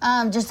about it?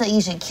 Just that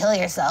you should kill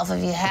yourself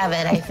if you have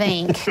it, I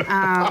think.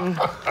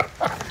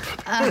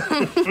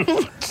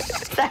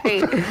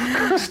 Sorry.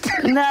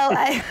 No,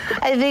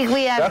 I think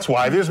we have... That's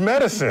why there's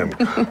medicine.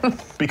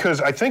 Because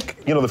I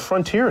think, the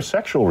frontier of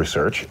sexual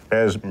research,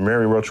 as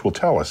Mary Roach will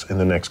tell us in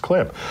the next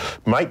clip,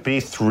 might be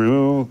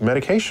through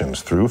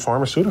medications, through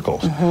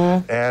pharmaceuticals.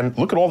 Mm-hmm. And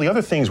look at all the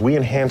other things we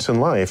enhance in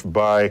life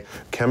by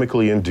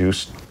chemically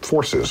induced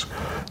forces,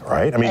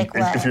 right? I mean,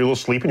 if you're a little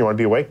sleepy and you want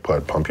to be awake,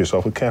 pump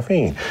yourself with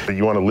caffeine.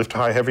 You want to lift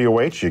high, heavier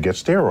weights, you get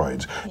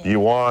steroids. Yeah. You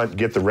want to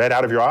get the red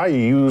out of your eye, you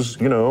use,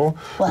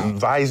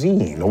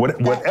 Visine, or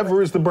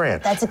whatever is the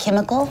brand. That's a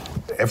chemical?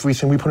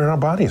 Everything we put in our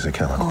body is a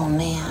chemical. Oh,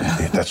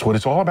 man. That's what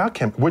it's all about.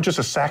 We're just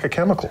a sack of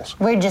chemicals.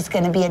 We're just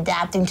going to be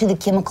adapting to the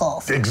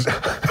chemicals.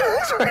 Exactly.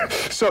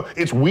 So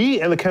it's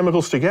we and the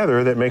chemicals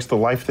together that makes the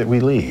life that we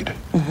lead.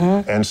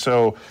 Mm-hmm. And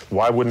so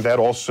why wouldn't that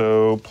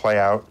also play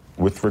out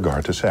with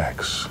regard to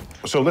sex?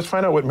 So let's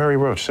find out what Mary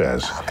Roach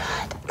says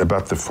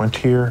about the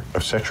frontier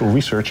of sexual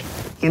research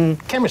in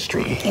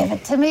chemistry. Give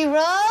it to me,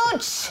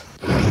 Roach!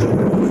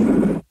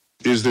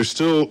 Is there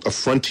still a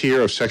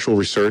frontier of sexual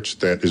research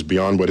that is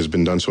beyond what has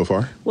been done so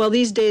far? Well,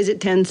 these days it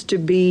tends to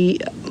be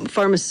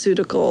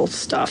pharmaceutical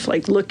stuff,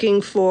 like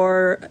looking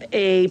for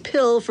a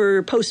pill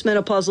for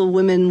postmenopausal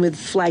women with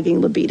flagging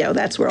libido.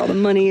 That's where all the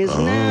money is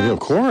now. Yeah, of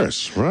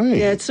course, right.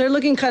 Yeah, they're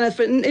looking kind of...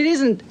 It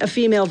isn't a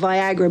female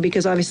Viagra,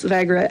 because obviously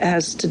Viagra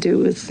has to do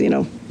with,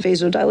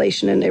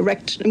 vasodilation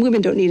and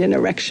women don't need an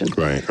erection.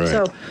 Right.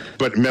 So,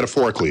 but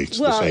metaphorically, it's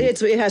the same.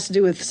 It has to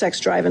do with sex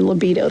drive and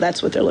libido.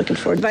 That's what they're looking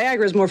for.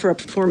 Viagra is more for a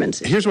performance.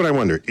 Here's what I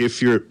wonder.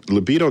 If your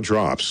libido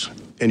drops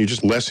and you're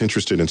just less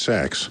interested in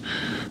sex,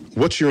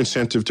 what's your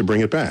incentive to bring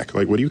it back?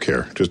 Like, what do you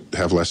care? Just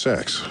have less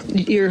sex.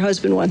 Your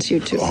husband wants you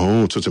to.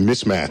 Oh, so it's a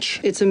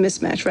mismatch. It's a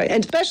mismatch, right.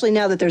 And especially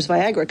now that there's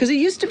Viagra. Because it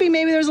used to be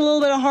maybe there's a little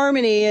bit of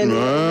harmony in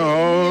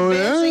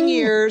advancing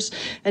years.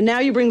 And now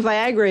you bring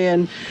Viagra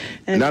in.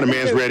 And not a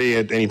man's ready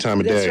at any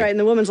time of day. That's right. And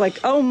the woman's like,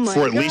 oh my God.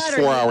 For at least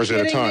 4 hours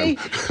at a time.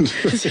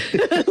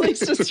 At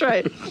least that's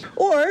right.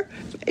 Or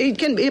it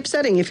can be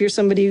upsetting if you're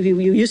somebody who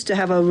you used to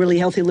have a really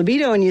healthy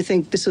libido and you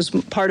think this is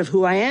part of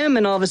who I am,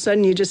 and all of a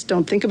sudden you just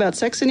don't think about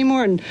sex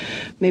anymore, and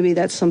maybe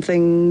that's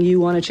something you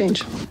want to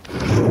change.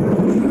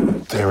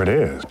 There it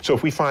is. So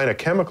if we find a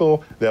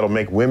chemical that'll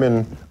make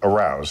women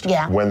aroused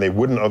when they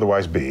wouldn't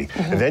otherwise be,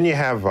 and then you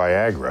have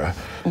Viagra,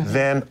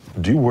 then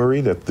do you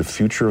worry that the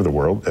future of the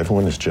world,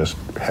 everyone is just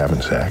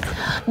having sex?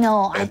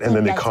 No, and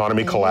then the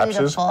economy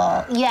collapses?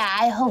 Yeah,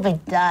 I hope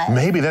it does.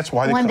 Maybe that's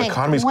why the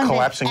economy's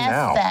collapsing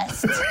now.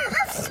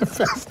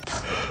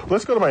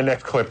 Let's go to my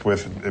next clip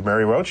with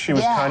Mary Roach. She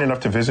was kind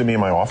enough to visit me in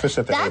my office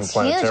at the Haven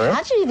Planetarium.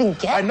 That's huge. How'd you even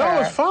get her? I know, it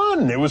was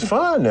fun. It was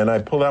fun. And I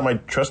pulled out my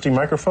trusty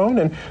microphone,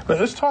 and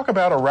let's talk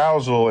about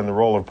arousal and the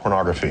role of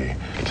pornography.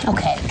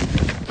 Okay.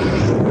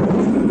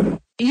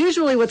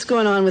 Usually what's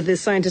going on with the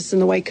scientists in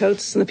the white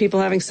coats and the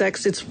people having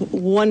sex, it's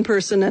one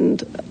person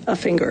and a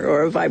finger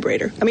or a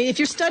vibrator. I mean, if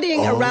you're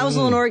studying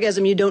arousal and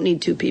orgasm, you don't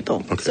need two people.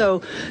 Okay.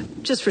 So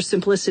just for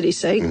simplicity's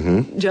sake,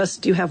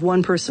 just you have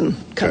one person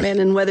come in,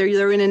 and whether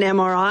you're in an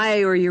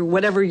MRI or you're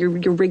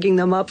rigging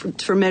them up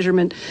for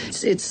measurement,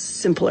 it's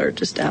simpler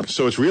just to have.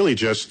 So it's really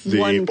just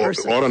the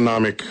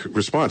autonomic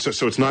response.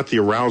 So it's not the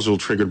arousal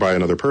triggered by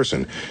another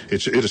person.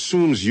 It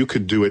assumes you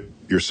could do it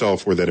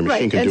yourself, or that a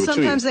machine can do it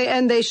to you. And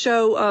sometimes they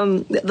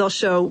show they'll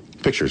show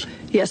pictures.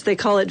 Yes, they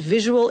call it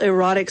visual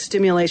erotic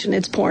stimulation.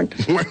 It's porn.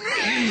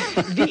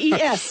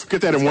 VES.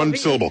 Get that in one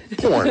syllable.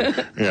 Porn.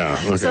 Yeah.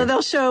 Okay. So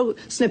they'll show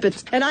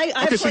snippets. And I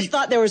of course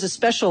thought there was a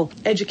special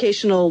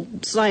educational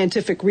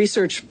scientific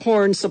research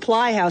porn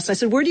supply house. I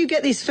said, "Where do you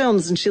get these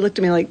films?" And she looked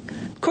at me like,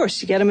 "Of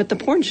course, you get them at the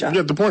porn shop."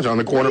 Yeah, the porn shop, on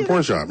the corner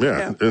porn shop.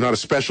 Yeah. They're not a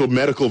special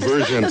medical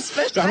version.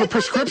 I have a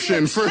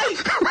prescription for.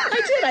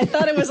 I did. I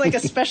thought it was like a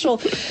special,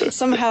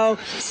 somehow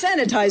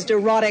sanitized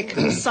erotic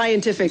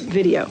scientific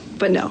video,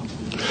 but no.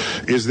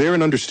 Is there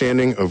an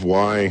understanding of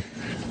why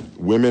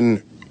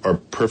women are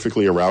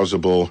perfectly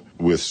arousable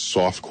with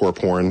softcore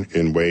porn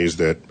in ways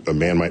that a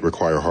man might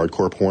require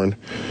hardcore porn?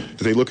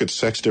 Do they look at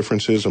sex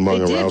differences among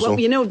arousal?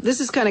 Well,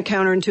 this is kind of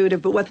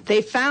counterintuitive, but what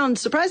they found,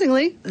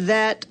 surprisingly,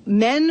 that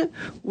men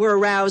were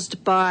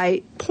aroused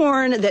by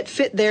porn that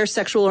fit their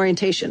sexual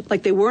orientation.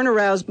 Like they weren't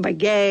aroused by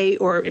gay,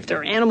 or if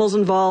there are animals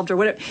involved or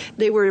whatever.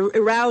 They were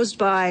aroused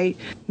by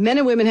men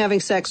and women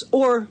having sex,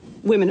 or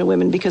women and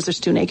women, because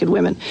there's two naked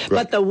women. Right.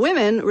 But the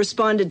women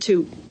responded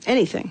to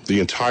anything. The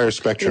entire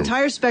spectrum. The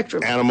entire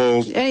spectrum.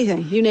 Animals.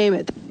 Anything, you name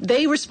it.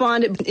 They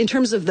responded in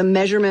terms of the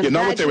measurement. Yeah,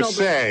 not what they would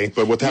say,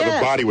 but how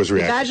the body was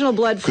reacting. Vaginal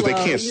blood flow.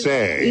 Because they can't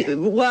say.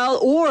 Well,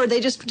 or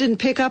they just didn't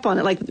pick up on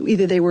it. Like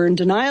either they were in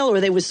denial or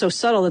they was so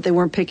subtle that they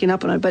weren't picking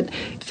up on it. But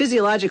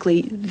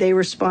physiologically, they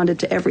responded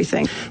to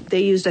everything.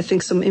 They used, I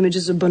think, some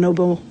images of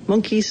bonobo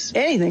monkeys.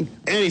 Anything.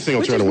 Anything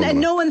will turn a woman on. And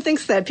no one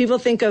thinks that. People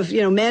think of,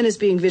 men as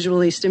being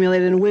visually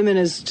stimulated and women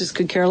as just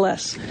could care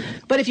less.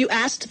 But if you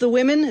asked the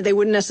women, they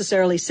wouldn't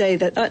necessarily say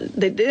that.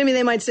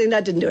 They might say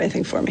that didn't do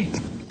anything for me.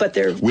 But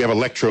we have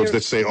electrodes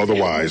that say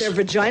otherwise. Their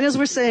vaginas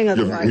were saying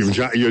otherwise.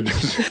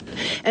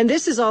 And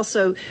this is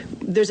also,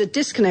 there's a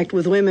disconnect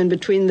with women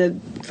between the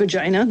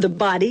vagina, the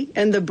body,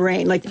 and the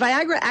brain. Like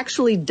Viagra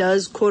actually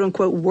does, quote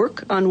unquote,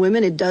 work on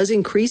women. It does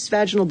increase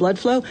vaginal blood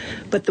flow,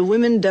 but the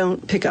women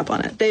don't pick up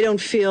on it. They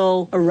don't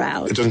feel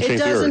aroused. It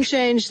doesn't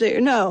change the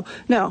urge.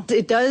 No.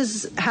 It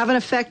does have an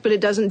effect, but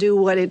it doesn't do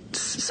what it's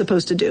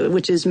supposed to do,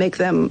 which is make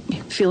them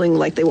feeling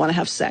like they want to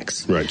have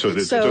sex. Right. So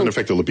it doesn't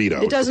affect the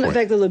libido. It doesn't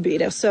affect the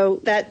libido. So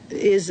that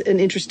is an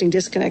interesting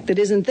disconnect that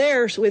isn't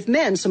there with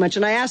men so much.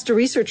 And I asked a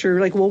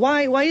researcher, like, well,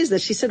 why is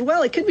this? She said,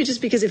 well, it could be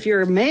just because if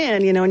you're a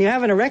man, and you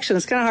have an erection,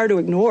 it's kind of hard to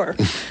ignore.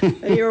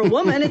 And you're a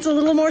woman, it's a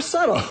little more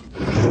subtle.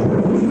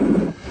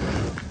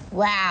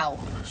 Wow.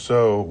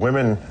 So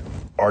women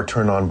are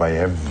turned on by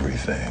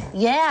everything.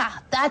 Yeah,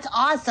 that's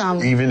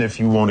awesome. Even if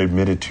you won't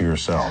admit it to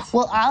yourself.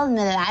 Well, I'll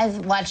admit it.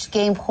 I've watched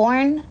gay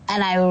porn,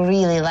 and I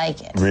really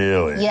like it.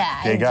 Really?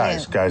 Yeah, Gay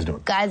guys. Guys do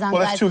it. Guys on guys.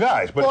 Well, that's two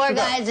guys. But 4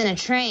 guys in a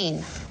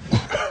train.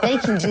 They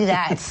can do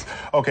that.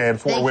 Okay, and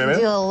 4 women. They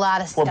can do a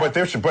lot of stuff.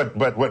 Well,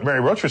 but what Mary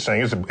Roach was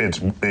saying is it's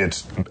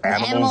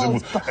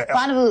animals.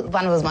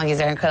 Bonobo's monkeys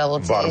are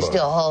incredible too. You should do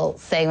a whole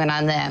segment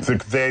on them.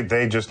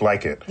 They just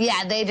like it.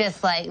 Yeah, they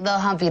just they'll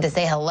hump you to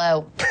say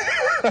hello.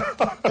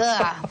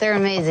 Ugh, they're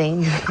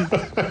amazing.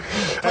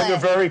 And they're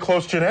very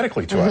close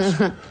genetically to us.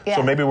 Yeah.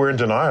 So maybe we're in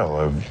denial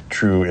of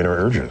true inner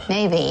urges.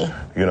 Maybe.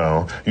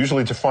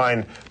 Usually to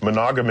find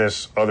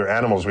monogamous other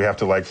animals, we have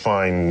to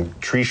find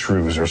tree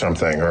shrews or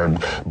something, or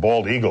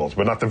bald eagles,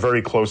 but not the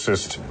very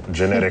closest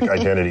genetic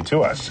identity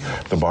to us,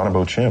 the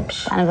bonobo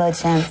chimps. Bonobo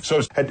chimps.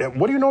 So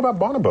what do you know about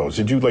bonobos?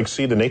 Did you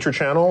see the Nature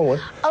Channel? What?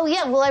 Oh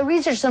yeah, well I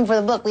researched them for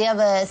the book. We have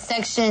a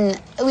section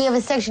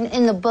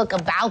in the book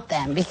about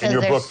them because in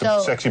your they're book,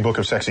 the sexy book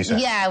of sexy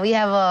sex. Yeah, we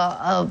have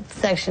a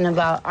section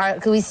about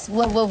art.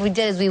 What we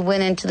did is we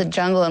went into the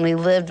jungle and we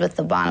lived with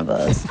the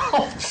bonobos.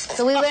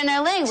 So we learned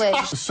their language.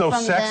 So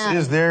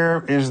sex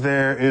them. is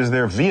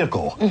their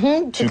vehicle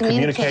to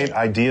communicate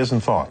ideas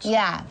and thoughts.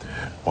 Yeah.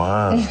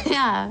 Wow.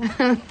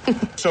 Yeah.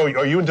 So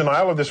are you in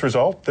denial of this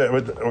result?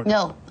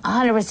 No,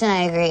 100%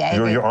 I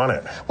agree. You're on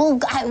it. Well,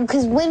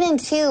 because women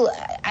too,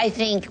 I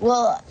think,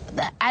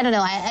 I don't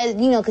know,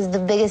 because the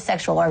biggest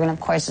sexual organ, of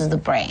course, is the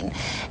brain.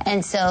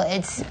 And so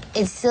it's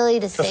silly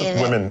to say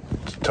that. Women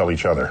tell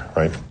each other,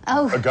 right?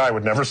 Oh. A guy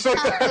would never say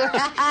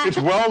that. Right. It's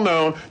well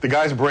known the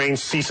guy's brain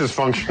ceases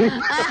functioning.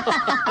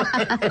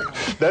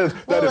 that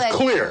is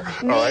clear.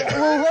 All right.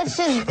 Well, let's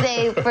just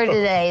say for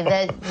today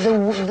that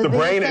the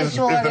brain is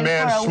the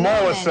man's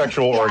smallest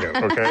sexual organ,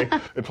 okay?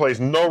 It plays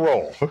no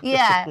role.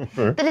 Yeah.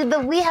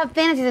 But we have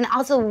fantasies, and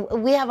also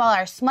we have all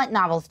our smut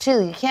novels,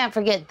 too. You can't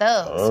forget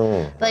those.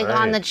 Oh, right.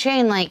 On the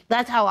train, like,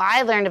 that's how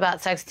I learned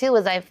about sex, too,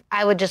 was I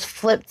would just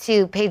flip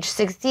to page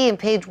 60 and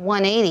page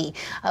 180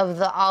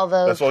 of all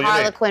those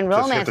Harlequin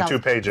romance novels. 2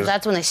 pages.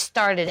 That's when they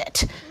started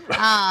it.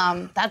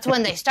 That's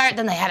when they start,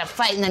 then they had a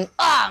fight, and then,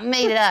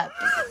 made it up.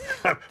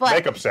 But,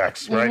 makeup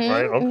sex, right?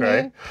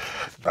 Okay.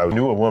 I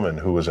knew a woman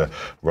who was a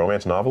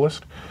romance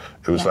novelist.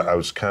 I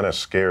was kind of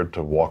scared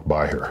to walk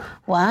by her.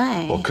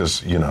 Why? Well,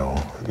 because, you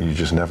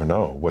just never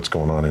know what's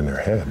going on in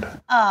their head.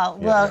 Oh,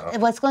 well,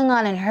 what's going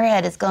on in her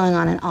head is going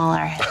on in all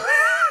our heads.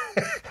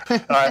 All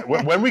right,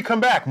 when we come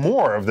back,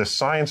 more of the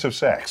science of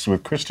sex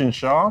with Kristen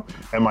Shaw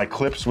and my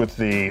clips with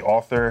the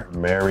author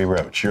Mary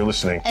Roach. You're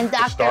listening and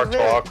to Star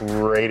Talk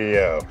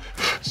Radio.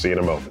 See you in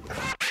a moment.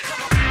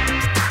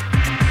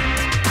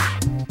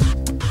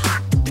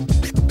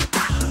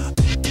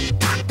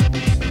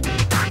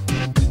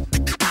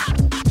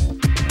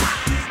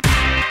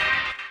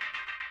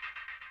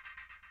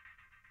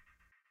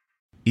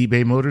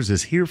 eBay Motors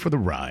is here for the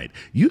ride.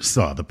 You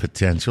saw the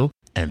potential,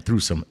 and through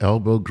some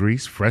elbow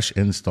grease, fresh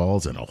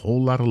installs, and a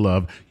whole lot of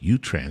love, you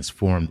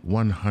transformed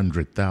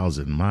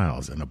 100,000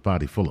 miles and a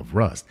body full of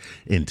rust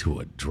into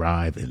a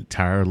drive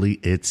entirely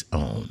its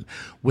own.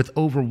 With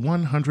over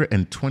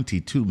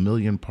 122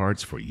 million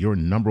parts for your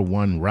number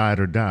one ride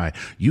or die,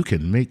 you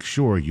can make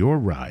sure your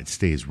ride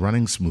stays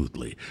running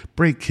smoothly.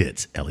 Brake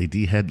kits, LED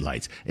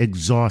headlights,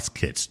 exhaust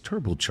kits,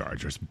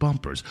 turbochargers,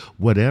 bumpers,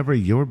 whatever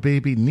your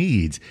baby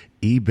needs,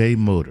 eBay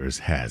Motors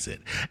has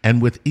it.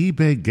 And with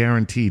eBay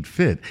Guaranteed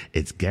Fit,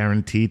 it's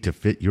guaranteed to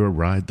fit your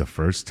ride the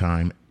first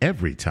time,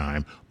 every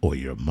time, or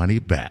your money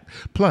back.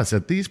 Plus,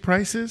 at these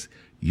prices,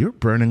 you're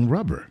burning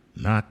rubber,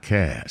 not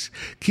cash.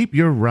 Keep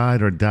your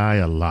ride or die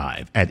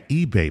alive at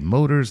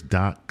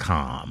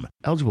ebaymotors.com.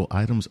 Eligible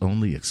items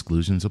only.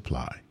 Exclusions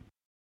apply.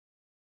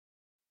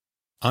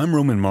 I'm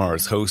Roman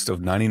Mars, host of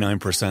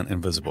 99%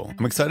 Invisible.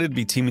 I'm excited to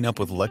be teaming up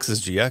with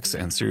Lexus GX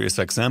and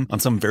SiriusXM on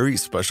some very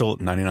special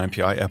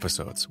 99PI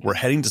episodes. We're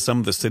heading to some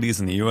of the cities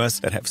in the U.S.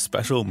 that have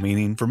special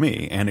meaning for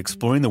me and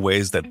exploring the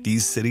ways that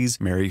these cities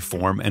marry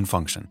form and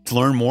function. To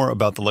learn more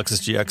about the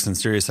Lexus GX and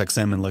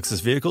SiriusXM and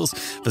Lexus vehicles,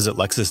 visit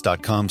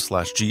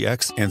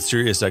lexus.com/GX and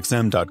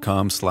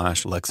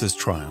SiriusXM.com/Lexus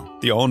Trial.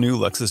 The all-new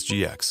Lexus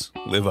GX.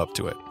 Live up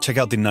to it. Check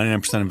out the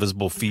 99%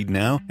 Invisible feed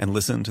now and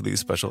listen to these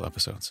special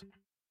episodes.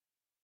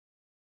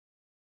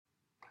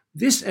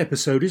 This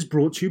episode is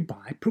brought to you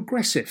by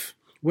Progressive,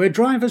 where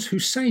drivers who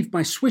save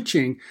by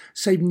switching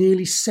save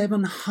nearly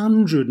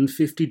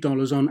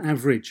 $750 on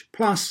average.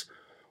 Plus,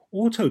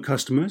 auto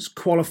customers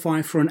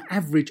qualify for an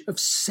average of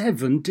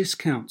 7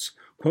 discounts.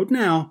 Quote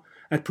now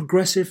at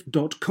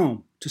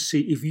progressive.com to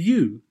see if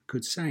you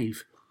could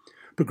save.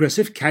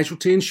 Progressive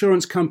Casualty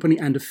Insurance Company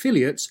and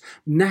affiliates,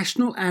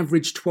 national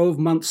average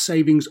 12-month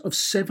savings of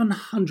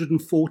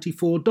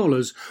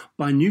 $744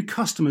 by new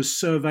customers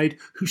surveyed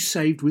who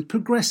saved with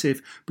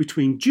Progressive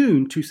between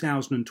June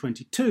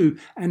 2022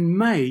 and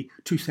May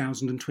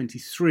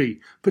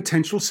 2023.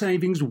 Potential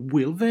savings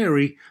will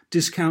vary.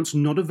 Discounts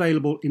not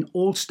available in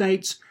all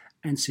states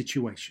and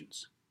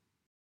situations.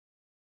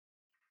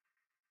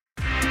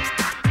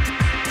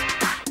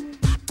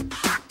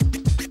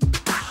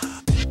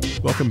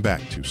 Welcome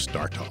back to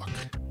Star Talk.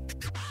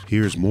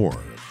 Here's more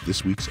of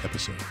this week's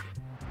episode.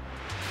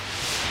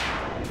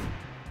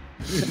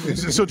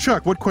 So,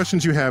 Chuck, what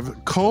questions you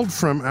have culled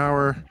from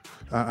our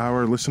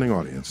listening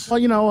audience?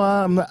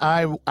 Well,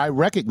 I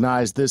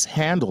recognize this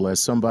handle as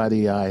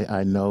somebody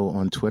I know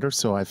on Twitter,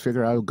 so I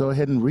figure I'll go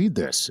ahead and read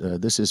this.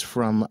 This is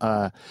from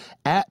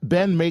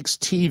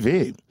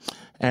 @BenMakesTV,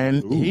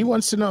 and he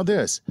wants to know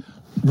this: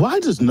 why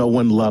does no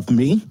one love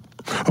me?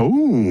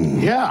 Oh,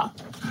 yeah.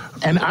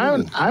 And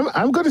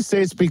I'm going to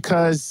say it's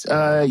because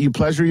you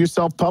pleasure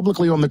yourself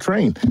publicly on the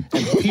train.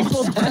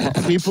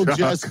 And people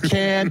just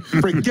can't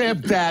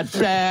forgive that,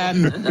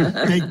 Ben.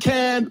 They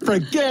can't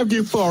forgive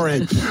you for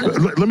it.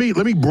 Let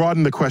me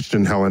broaden the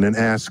question, Helen, and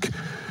ask,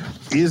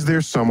 is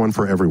there someone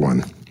for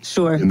everyone?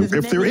 Sure. And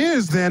if there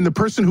is, then the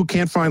person who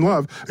can't find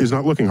love is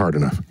not looking hard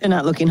enough. They're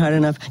not looking hard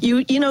enough.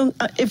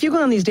 If you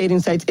go on these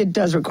dating sites, it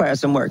does require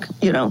some work.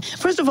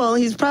 First of all,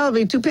 he's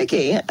probably too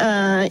picky.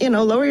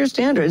 Lower your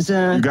standards.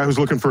 The guy who's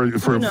looking for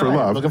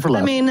love. Looking for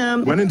love. I mean,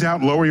 when in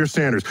doubt, lower your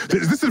standards.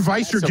 Is this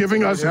advice you're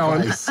giving us,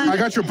 Helen? I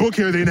got your book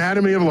here, The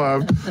Anatomy of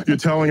Love. You're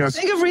telling us.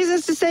 Think of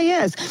reasons to say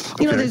yes.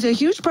 There's a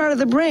huge part of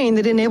the brain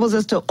that enables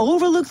us to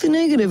overlook the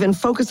negative and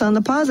focus on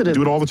the positive.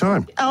 Do it all the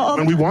time.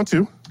 When we want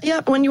to. Yeah,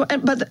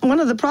 but one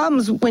of the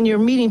problems when you're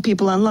meeting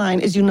people online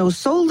is you know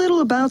so little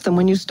about them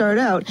when you start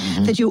out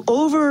that you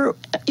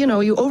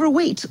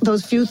overweight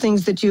those few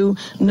things that you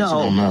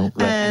know.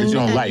 That you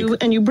don't like.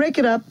 And you break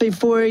it up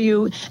before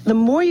the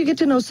more you get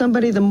to know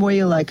somebody, the more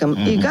you like them.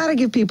 You got to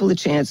give people a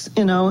chance,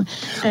 And,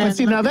 but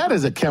see, now that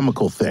is a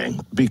chemical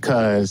thing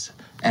because...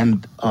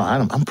 And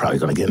I'm probably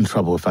going to get in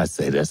trouble if I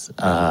say this.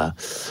 I'm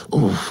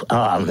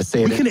going to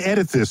say it. We can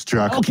edit this,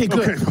 Chuck. Okay,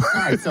 good. Okay. All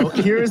right, so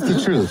here's the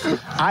truth.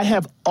 I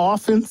have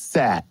often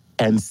sat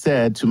and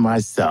said to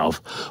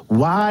myself,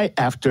 why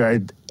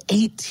after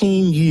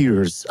 18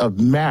 years of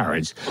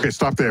marriage... Okay,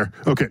 stop there.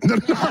 Okay.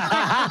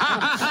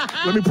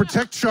 Let me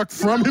protect Chuck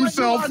from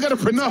himself. You are going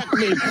to protect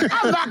me.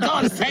 I'm not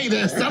going to say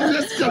this. I'm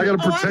just going I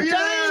got to protect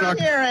Chuck.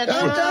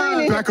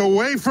 Back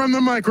away from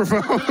the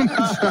microphone.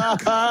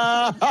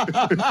 But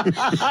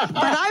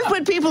I've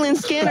put people in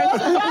scanners.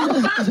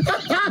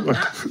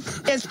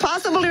 It's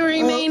possible to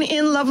remain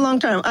in love long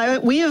term. I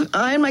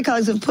and my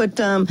colleagues have put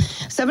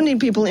 17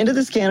 people into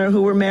the scanner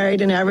who were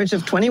married an average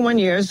of 21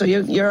 years. So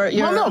you're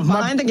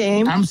behind the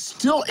game. I'm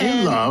still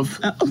in love.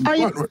 Are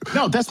you?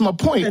 No, that's my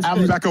point.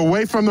 I'm back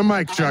away from the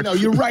mic, Chuck. No,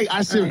 you're right.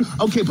 I said,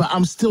 okay, but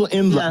I'm still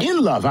in love.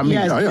 In love. I mean,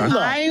 Yes. in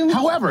love.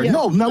 However,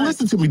 now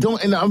listen to me.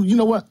 Don't. And you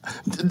know what?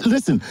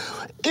 Listen.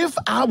 If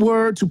I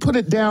were to put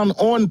it down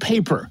on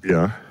paper,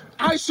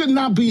 I should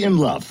not be in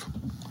love.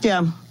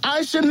 Yeah.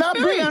 I should not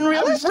Very be.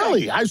 unrealistic.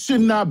 Really, I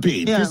should not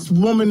be. Yeah. This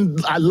woman,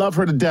 I love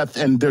her to death,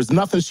 and there's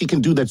nothing she can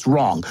do that's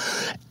wrong.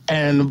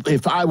 And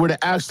if I were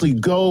to actually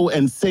go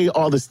and say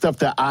all the stuff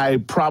that I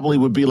probably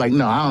would be like,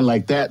 no, I don't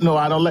like that. No,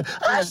 I don't like.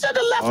 I should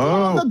have left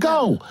long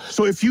ago.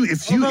 So if you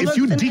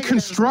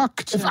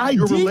deconstruct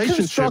your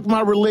relationship,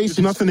 my relationship,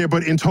 there's nothing there,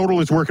 but in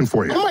total, it's working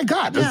for you. Oh my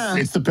God,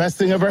 it's the best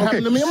thing ever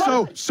happened to me in my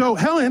life. So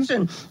Helen,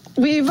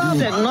 we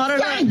evolved it, not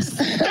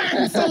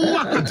Thanks a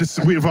lot.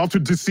 We evolved to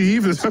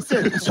deceive.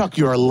 Chuck,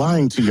 you are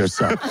lying to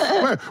yourself.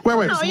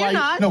 Wait. No, you're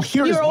not. No,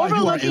 here is why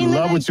you are in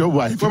love with your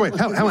wife. Wait,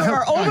 Helen. You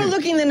are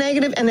overlooking the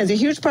negative, and there's a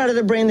huge part of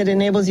the brain that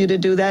enables you to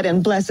do that,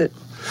 and bless it.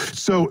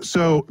 So,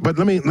 but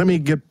let me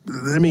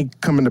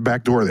come in the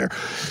back door there.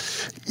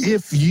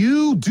 If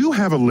you do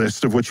have a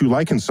list of what you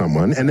like in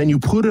someone, and then you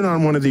put it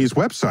on one of these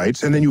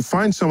websites, and then you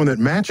find someone that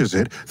matches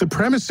it, the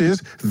premise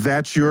is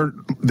that's your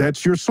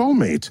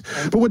soulmate.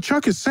 But what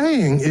Chuck is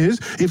saying is,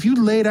 if you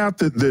laid out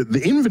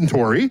the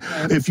inventory,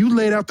 if you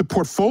laid out the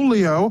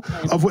portfolio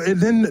of,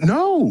 then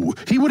no,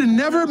 he would have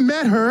never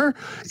met her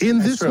in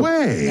this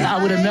way. Yeah,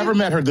 I would have never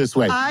met her this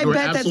way. I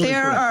bet that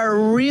there are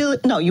really...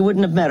 No, you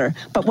wouldn't have met her.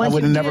 But once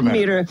you did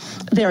meet her,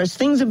 there are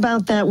things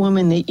about that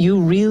woman that you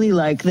really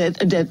like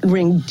that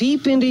ring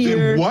deep into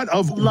your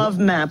love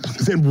map.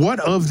 Then what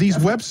of these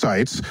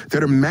websites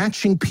that are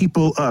matching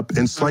people up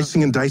and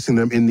slicing and dicing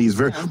them in these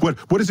very...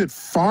 What is it?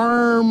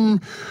 Farmers.com.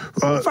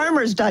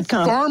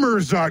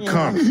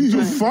 Farmers.com.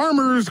 So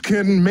farmers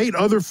can mate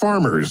other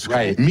farmers.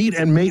 Right. Meet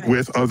and mate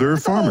with other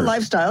farmers.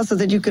 Lifestyle so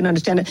that you can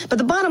understand it. But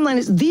the bottom line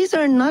is these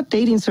are not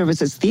dating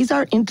services. These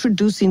are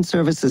introducing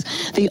services.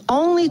 The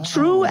only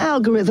true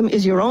algorithm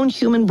is your own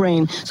human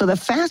brain. So the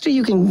faster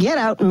you can get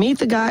out and meet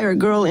the guy or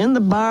girl in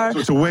the bar, on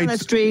the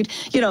street,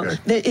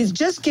 that is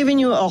just giving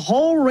you a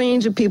whole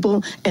range of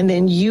people, and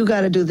then you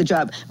got to do the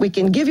job. We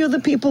can give you the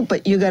people,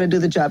 but you got to do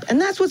the job. And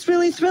that's what's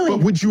really thrilling.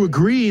 But would you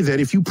agree that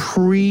if you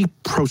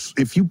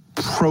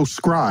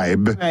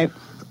proscribe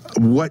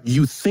what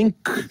you think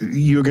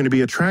you're going to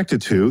be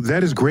attracted to,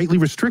 that is greatly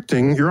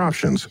restricting your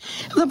options?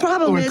 The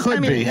problem is... It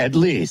could be, at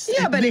least.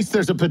 Yeah, at least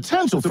there's a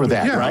potential for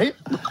that, right?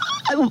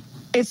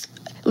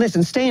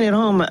 Listen, staying at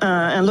home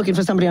and looking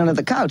for somebody under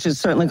the couch is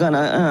certainly going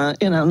to,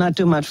 not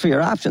do much for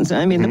your options.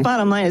 I mean, the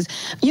bottom line is,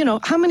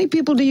 how many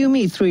people do you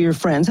meet through your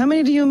friends? How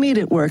many do you meet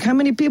at work? How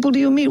many people do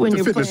you meet when you're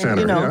at the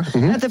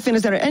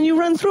fitness center? And you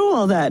run through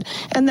all that.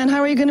 And then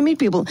how are you going to meet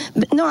people?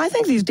 No, I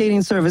think these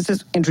dating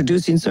services,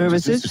 introducing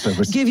services,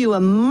 give you a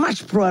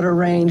much broader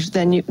range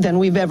than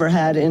we've ever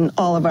had in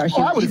all of our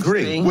human I would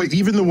agree. Wait,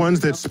 even the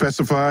ones that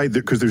specify,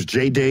 because there's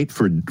J-Date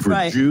for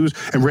Jews,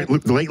 and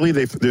lately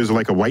there's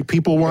like a white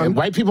people one. And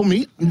white people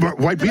meet?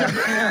 White people?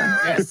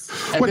 Yes.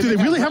 What, do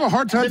they really have a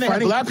hard time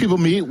finding? Black people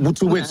meet,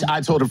 to which I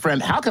told a friend,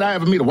 how could I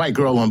ever meet a white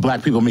girl on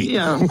Black People Meet?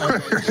 Yeah. No,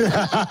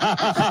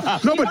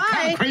 but what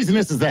kind of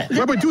craziness is that?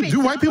 But do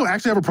white people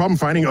actually have a problem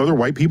finding other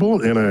white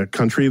people in a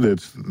country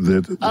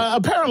that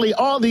apparently,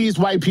 all these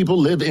white people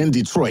live in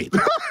Detroit.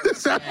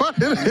 Is that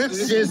what it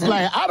is? It's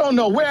like, I don't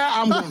know where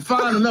I'm going to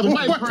find another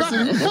white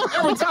person.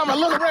 Every time I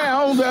look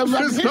around, I'm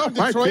in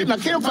Detroit, and I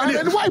can't find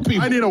any white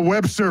people. I need a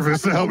web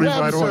service to help me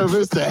find one. Web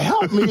service to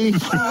help me.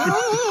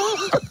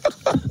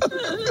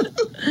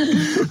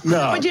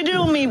 No. But you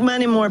do meet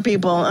many more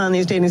people on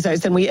these dating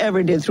sites than we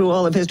ever did through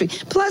all of history.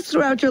 Plus,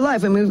 throughout your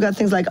life. I mean, we've got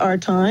things like Our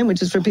Time,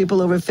 which is for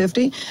people over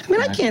 50. I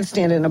mean, I can't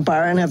stand in a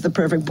bar and have the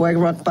perfect boy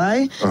walk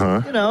by.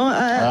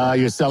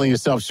 You're selling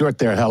yourself short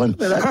there, Helen.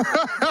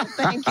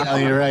 Thank you.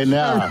 Telling you right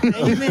now.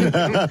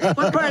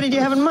 What part did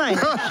you have in mind?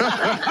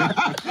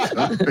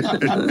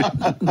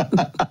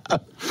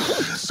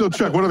 So,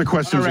 Chuck, what are the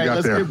questions you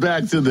got there? Let's get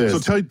back to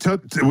this. So,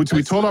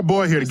 we told our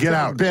boy here to get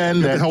out.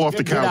 Ben, get the hell off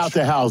the couch. Get out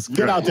the house.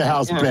 Get out the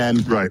house, Ben.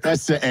 Right.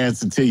 That's the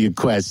answer to your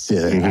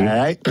question, all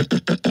right?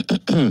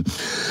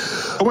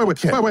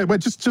 Wait.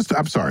 Just,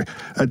 I'm sorry.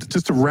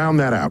 Just to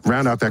round out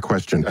that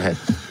question. Go ahead.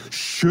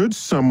 Should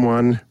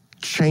someone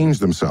change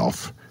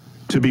themselves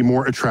to be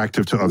more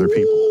attractive to other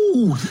people?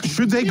 Ooh,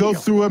 should they go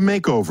through a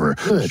makeover?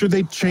 Good. Should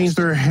they change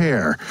their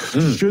hair?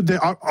 Should they,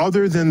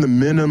 other than the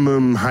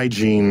minimum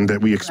hygiene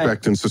that we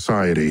expect in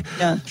society,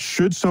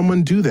 should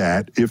someone do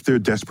that if they're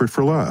desperate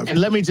for love? And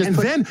let me just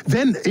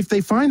then if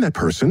they find that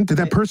person, did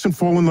that person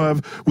fall in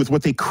love with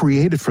what they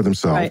created for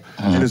themselves?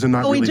 And is it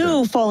not really we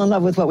do fall in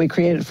love with what we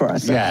created for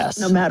ourselves,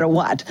 no matter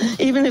what.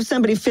 Even if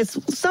somebody fits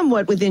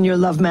somewhat within your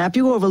love map,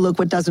 you overlook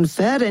what doesn't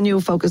fit and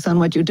you focus on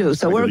what you do.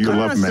 So we're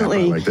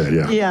constantly, love map, I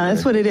like that,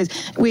 that's what it is.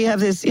 We have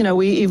this,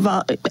 we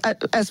evolve,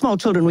 as small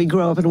children, we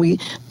grow up and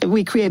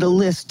we create a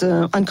list,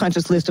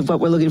 unconscious list of what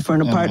we're looking for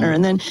in a partner.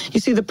 And then you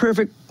see the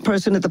perfect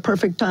person at the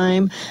perfect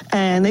time,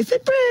 and they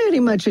fit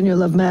pretty much in your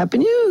love map,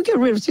 and you get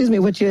rid of,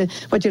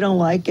 what you don't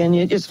like, and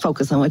you just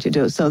focus on what you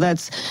do. So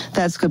that's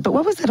good. But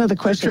what was that other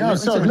question?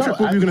 What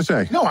were you going to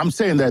say? No, I'm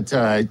saying that,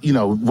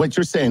 what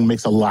you're saying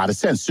makes a lot of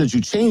sense. Should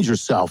you change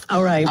yourself?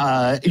 All right.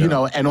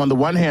 And on the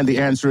one hand, the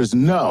answer is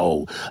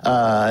no.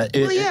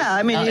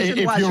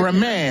 If you're a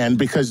man,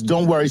 because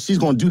don't worry, she's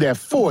going to do that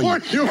for you.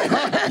 You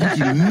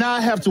do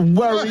not have to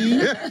worry.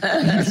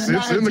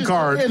 It's in the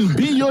card. And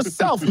be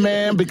yourself,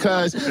 man,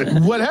 because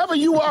whatever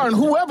you are and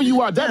whoever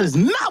you are, that is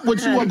not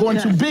what you are going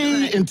to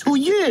be in 2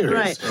 years.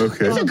 Right.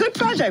 Okay. It's a good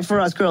project for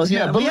us girls.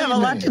 Yeah, we have a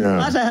lot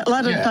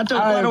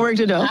of work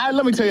to do.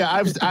 Let me tell you,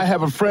 I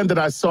have a friend that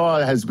I saw.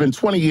 It has been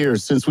 20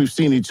 years since we've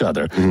seen each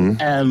other,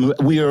 and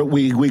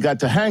we got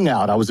to hang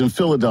out. I was in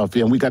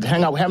Philadelphia, and we got to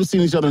hang out. We haven't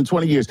seen each other in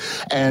 20 years.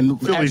 And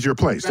Philly's your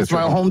place. That's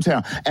my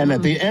hometown. And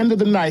at the end of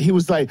the night, he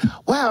was like,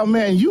 "Wow,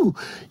 man, you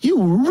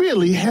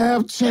really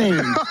have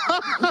changed."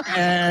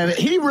 And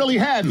he really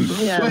hadn't.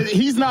 Yeah. But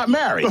he's not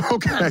married.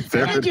 Okay. How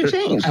did you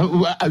change?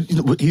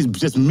 He's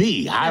just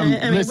me.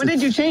 What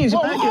did you change?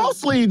 Well,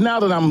 mostly now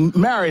that I'm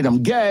married,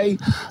 I'm gay.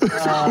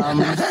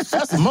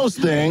 That's most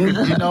things,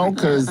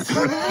 because...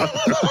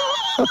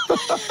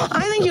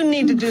 I think you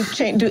need to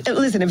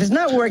listen, if it's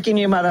not working,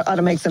 you ought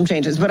to make some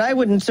changes. But I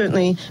wouldn't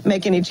certainly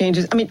make any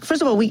changes. I mean,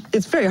 first of all,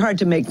 it's very hard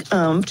to make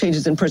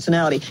changes in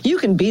personality. You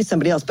can be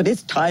somebody else, but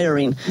it's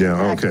tiring.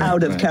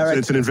 Out of character.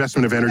 It's an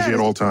investment of energy at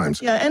all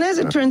times. Yeah, and as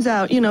it turns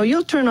out,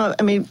 you'll turn off,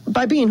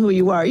 by being who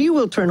you are, you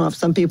will turn off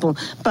some people.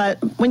 But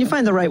when you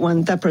find the right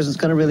one, that person's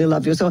going to really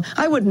love you. So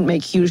I wouldn't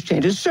make huge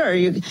changes. Sure,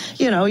 you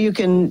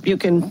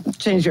can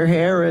change your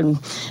hair and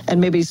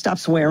maybe stop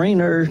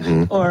swearing or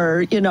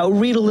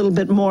read a little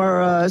bit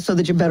more so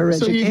that you're better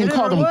educated. So you can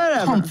call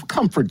them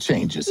comfort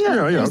changes.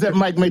 Things that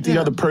might make the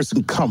other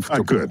person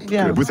comfortable.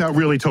 Good. Without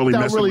really totally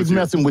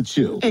messing with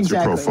you. Exactly. It's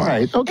your profile.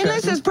 Right. Okay.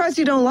 Unless there's parts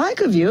you don't like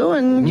of you,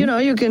 and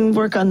you can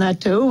work on that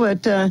too.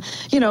 But as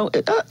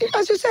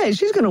you say,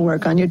 she's going to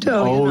work on you too.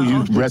 Oh,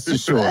 you rest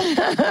assured.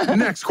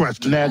 Next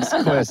question. Let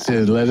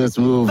us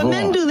move on. But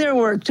men do their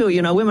work too.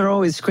 Women are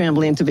always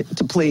scrambling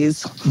to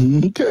please.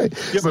 Okay.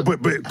 Yeah,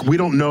 but we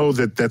don't know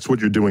that that's what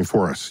you're doing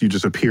for us. You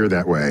just appear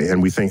that way,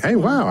 and we think, hey,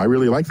 wow, I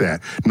really like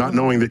that. Not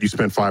knowing that you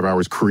spent 5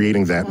 hours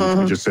creating that, which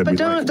we just said we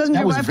liked.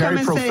 That was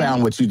very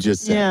profound what you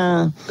just said.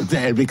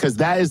 Yeah. Because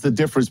that is the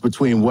difference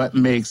between what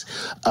makes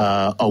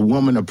a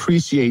woman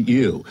appreciate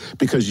you.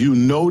 Because you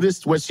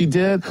noticed what she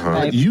did,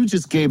 but you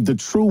just gave the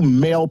true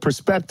male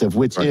perspective,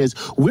 which is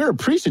we're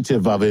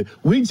appreciative of it.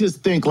 We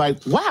just think like,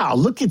 wow,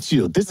 look at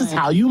you. This is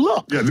how you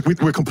look. Yeah,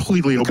 we're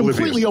completely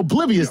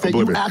oblivious. That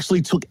you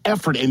actually took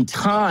effort and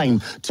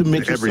time to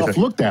make yourself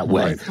look that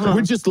way.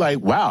 We're just like,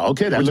 wow,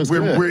 okay, that looks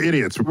good. We're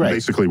idiots.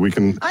 Basically, we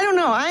can... I don't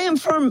know. I am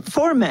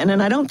for men,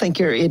 and I don't think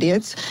you're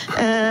idiots.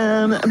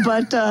 I'll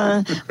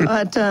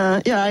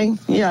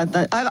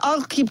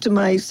keep to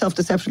my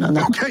self-deception on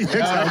that. Okay,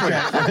 exactly.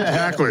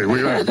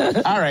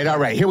 All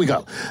right. Here we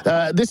go.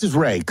 This is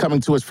Ray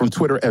coming to us from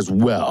Twitter as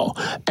well.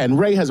 And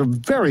Ray has a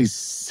very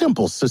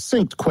simple,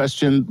 succinct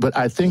question, but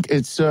I think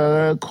it's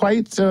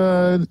quite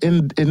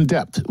in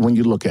depth when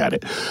you look at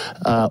it.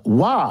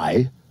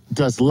 Why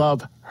does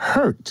love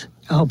hurt?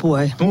 Oh,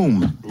 boy.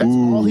 Boom. That's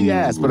all he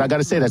asked. But I got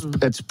to say,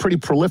 that's pretty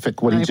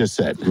prolific, what he just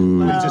said. What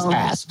he just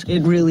asked.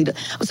 It really does.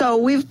 So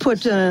we've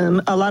put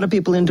a lot of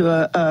people into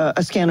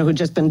a scanner who've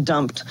just been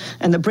dumped.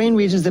 And the brain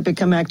regions that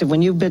become active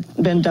when you've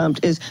been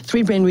dumped is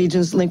 3 brain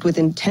regions linked with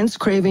intense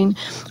craving,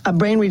 a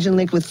brain region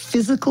linked with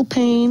physical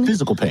pain.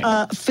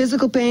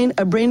 Physical pain,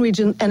 a brain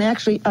region, and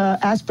actually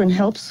aspirin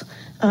helps.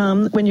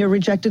 When you're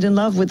rejected in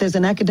love, there's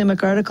an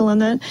academic article on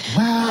that.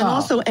 Wow. And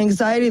also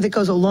anxiety that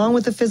goes along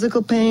with the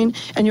physical pain.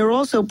 And you're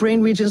also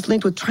brain regions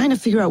linked with trying to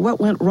figure out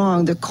what went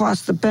wrong, the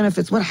costs, the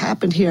benefits, what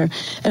happened here.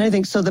 And I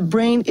think so the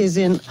brain is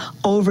in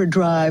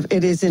overdrive.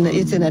 It's in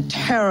a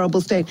terrible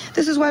state.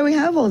 This is why we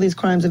have all these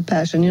crimes of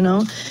passion,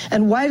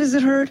 And why does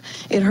it hurt?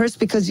 It hurts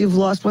because you've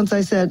lost, once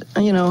I said,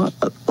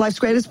 life's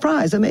greatest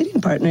prize, a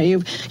mating partner.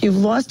 You've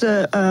lost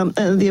the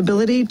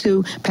ability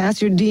to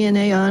pass your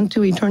DNA on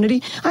to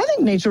eternity. I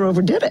think nature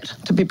overdid it,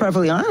 to be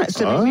perfectly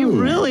honest. I mean,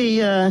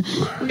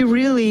 we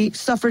really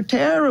suffer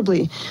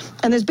terribly.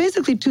 And there's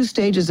basically 2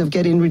 stages of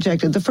getting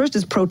rejected. The first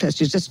is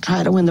protest. You just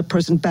try to win the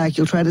person back.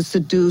 You'll try to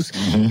seduce.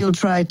 You'll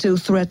try to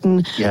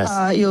threaten. Yes.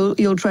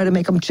 You'll try to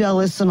make them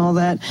jealous and all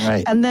that.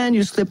 Right. And then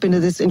you slip into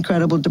this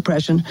incredible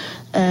depression.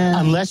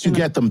 And, unless you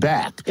get them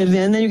back. And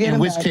then you get in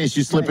them which back. case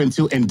you slip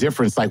into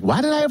indifference. Like,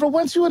 why did I ever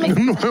want you? Why do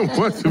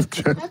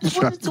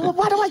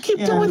I keep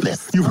doing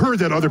this? You've heard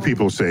that other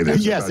people say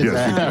this. Yes,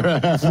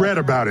 exactly. You've read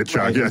about it,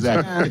 Chuck. Right, Yes.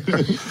 exactly.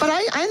 But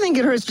I think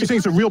it hurts. You're saying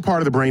it's a real part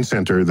of the brain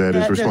center that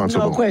is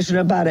responsible. There's no question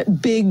about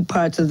it. Big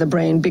parts of the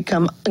brain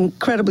become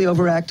incredibly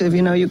overactive.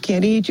 You know, you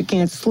can't eat, you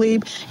can't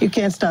sleep, you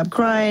can't stop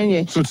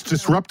crying. So it's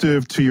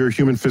disruptive to your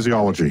human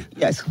physiology.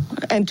 Yes,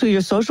 and to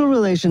your social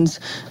relations,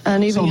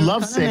 and even So your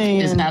lovesick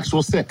economy is and-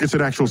 actual sick. It's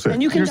an actual sick.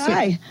 And you can You're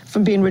die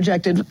from being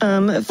rejected.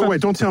 Oh,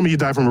 wait, don't tell me you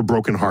die from a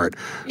broken heart.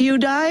 You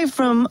die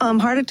from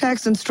heart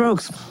attacks and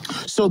strokes.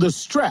 So the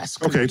stress.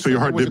 Okay, so your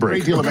heart did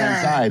break. A great deal of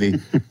anxiety.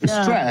 The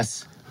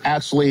stress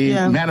actually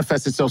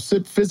manifests itself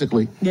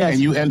physically, and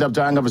you end up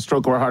dying of a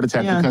stroke or a heart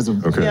attack because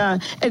of. Okay. Yeah,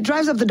 it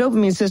drives up the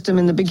dopamine system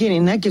in the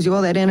beginning. That gives you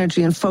all that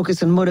energy and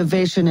focus and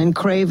motivation and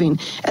craving.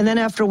 And then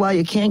after a while,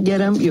 you can't get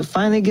them. You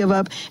finally give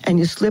up, and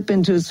you slip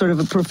into sort of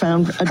a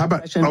profound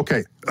depression.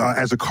 Okay,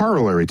 as a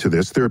corollary to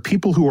this, there are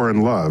people who are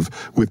in love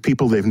with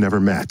people they've never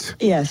met.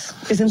 Yes,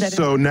 isn't that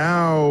so?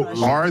 Now,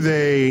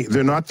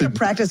 they're not the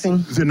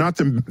practicing? They're not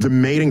the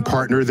mating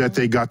partner that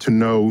they got to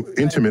know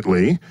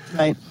intimately,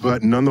 right?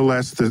 But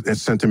nonetheless, the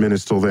sentiment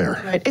is still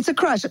there. Right, it's a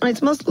crush. I mean,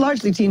 it's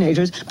largely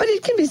teenagers, but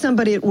it can be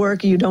somebody at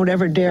work you don't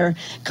ever dare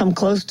come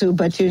close to.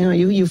 But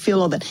you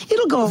feel all that.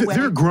 It'll go away.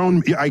 They're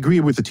grown. I agree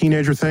with the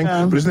teenager thing,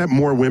 but isn't that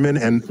more women?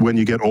 And when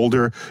you get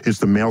older, it's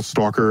the male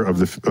stalker of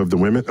the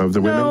women.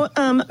 No,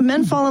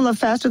 men fall in love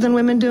faster than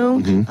women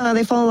do.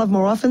 They fall in love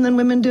more often than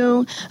women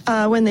do.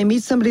 When they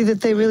meet somebody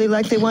that they really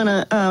like, they want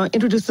to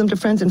introduce them to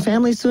friends and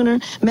family sooner.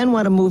 Men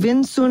want to move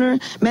in sooner.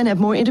 Men have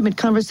more intimate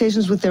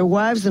conversations with their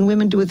wives than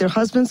women do with their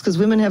husbands, because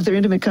women have their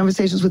intimate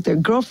conversations with their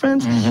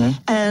girlfriends,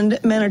 and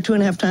men are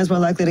 2.5 times more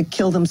likely to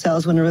kill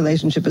themselves when a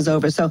relationship is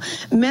over. So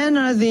men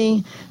are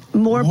the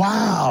more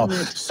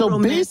So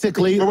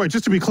basically, wait,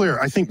 just to be clear,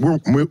 I think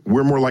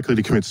we're more likely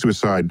to commit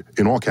suicide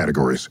in all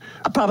categories.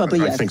 Probably,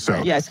 yes. I think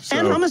so. Yes, So-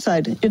 and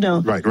homicide. You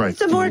know, Right.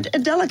 It's a more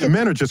delicate. The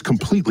men are just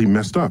completely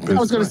messed up. I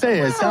was going to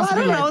say, it sounds to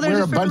me like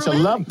we're a bunch of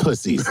love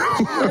pussies.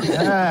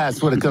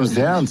 That's what it comes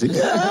down to.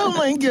 Oh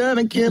my God,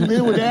 I can't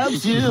live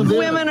without you.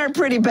 Women are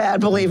pretty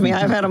bad, believe me.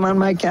 I've had them on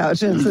my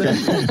couch.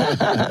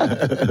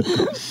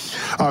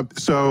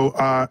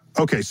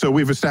 Okay, so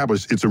we've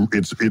established it's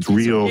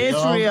real.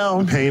 It's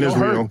real. Pain is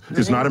real.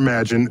 It's not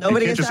imagined.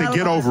 Nobody You can't gets just say out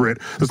get alive. over it.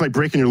 It's like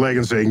breaking your leg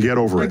and saying get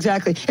over it.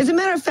 Exactly. As a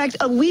matter of fact,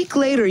 a week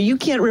later, you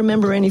can't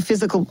remember any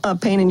physical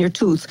pain in your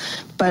tooth,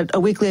 but a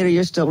week later,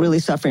 you're still really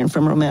suffering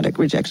from romantic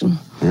rejection.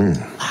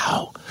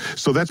 Wow.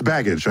 So that's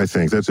baggage, I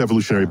think. That's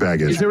evolutionary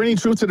baggage. Is there any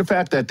truth to the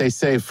fact that they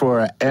say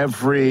for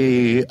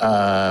every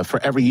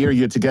year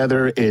you're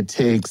together, it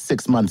takes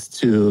 6 months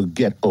to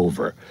get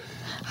over?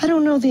 I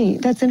don't know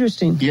that's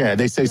interesting. Yeah,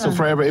 they say so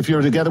forever. If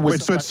you're together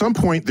with so at some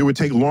point, it would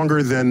take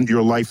longer than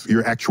your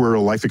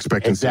actuarial life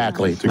expectancy to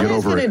get over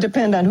It's going it. to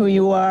depend on who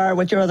you are,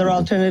 what your other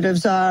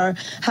alternatives are,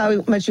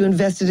 how much you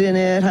invested in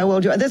it, how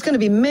old you are. There's going to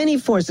be many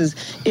forces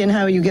in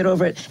how you get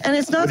over it. And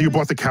it's not... Whether you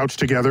bought the couch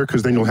together,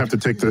 because then you'll have to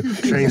take the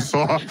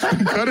chainsaw,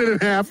 cut it in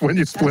half when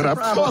you split up.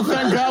 Oh,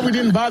 thank God we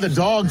didn't buy the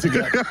dog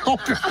together.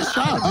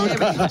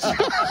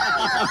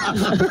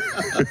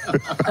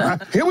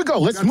 Here we go.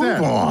 Let's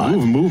move on.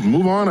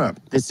 Move on up.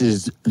 This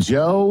is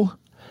Joe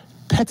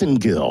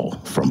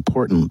Pettingill from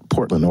Portland,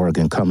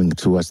 Oregon, coming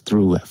to us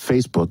through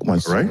Facebook.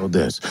 Wants to know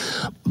this.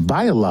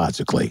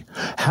 Biologically,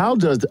 how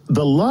does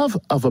the love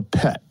of a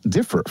pet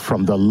differ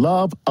from the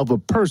love of a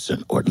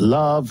person or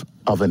love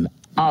of an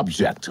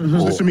object?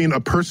 Does this mean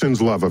a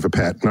person's love of a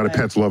pet, not a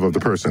pet's love of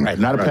the person? Right,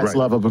 not a pet's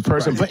love of a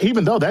person. But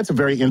even though that's a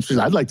very interesting,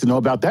 I'd like to know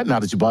about that now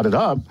that you brought it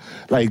up.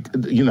 Like,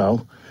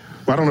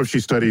 Well, I don't know if she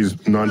studies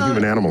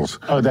non-human animals.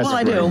 Oh, that's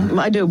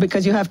I do,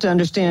 because you have to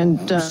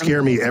understand...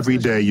 Scare me every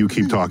day you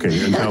keep talking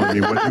and telling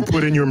me what you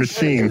put in your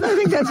machine. I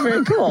think that's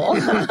very cool.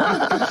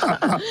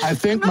 I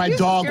think my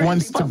dog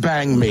wants to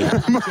bang me.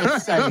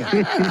 Just saying.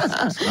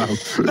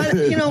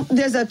 But,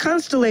 there's a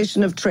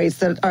constellation of traits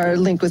that are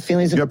linked with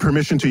feelings of... You have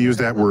permission to use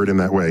that word in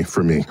that way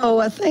for me.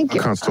 Oh, thank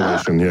you. A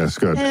constellation, yes,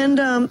 good. And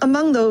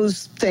among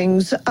those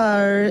things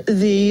are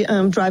the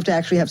drive to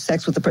actually have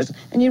sex with the person.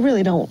 And you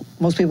really don't.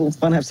 Most people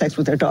want to have sex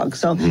with their dog.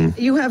 So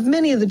you have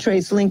many of the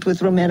traits linked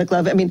with romantic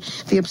love. I mean,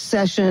 the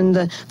obsession,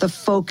 the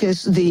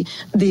focus, you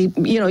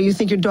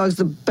think your dog's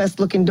the best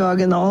looking dog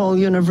in the whole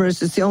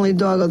universe. It's the only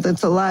dog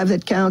that's alive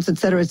that counts, et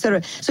cetera, et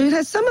cetera. So it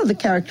has some of the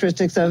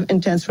characteristics of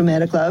intense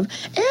romantic love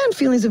and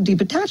feelings of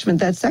deep attachment,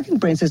 that second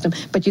brain system,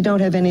 but you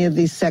don't have any of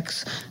these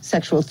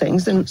sexual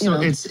things. And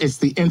it's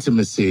the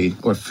intimacy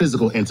or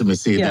physical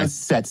intimacy that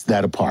sets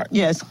that apart.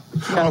 Yes.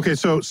 Yeah. Okay,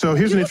 so here's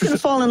an interesting... You can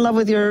fall in love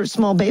with your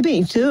small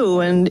baby, too,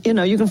 and, You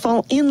know, you can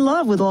fall in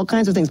love with all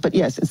kinds of things. But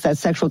yes, it's that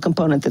sexual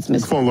component that's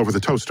missing. Fall in love with a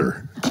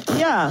toaster.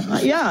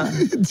 Yeah.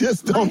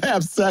 Just don't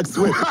have sex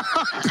with it.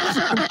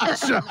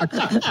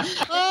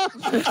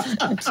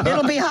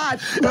 It'll be hot.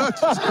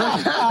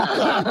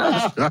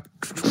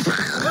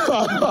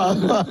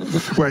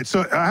 Right,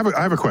 so I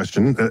have a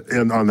question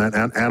on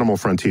that animal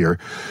frontier.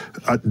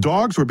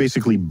 Dogs were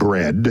basically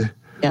bred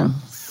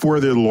for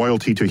their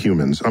loyalty to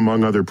humans,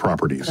 among other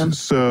properties. Yeah.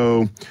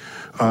 So,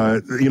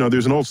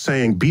 there's an old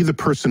saying, be the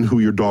person who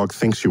your dog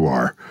thinks you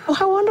are. Oh,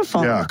 how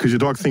wonderful. Yeah, because your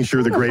dog thinks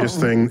you're the greatest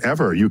thing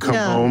ever. You come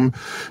home,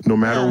 no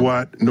matter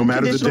what, no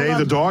matter the day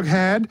the dog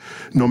had,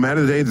 no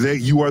matter the day,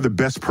 you are the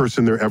best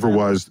person there ever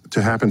was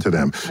to happen to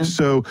them.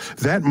 So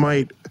that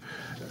might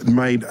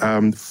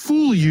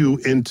fool you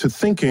into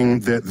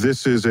thinking that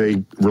this is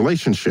a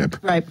relationship.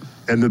 Right.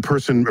 And the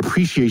person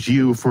appreciates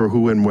you for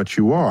who and what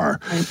you are.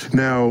 Right.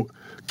 Now,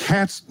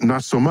 cats,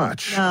 not so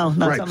much. No,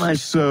 not so much.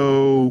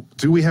 So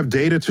do we have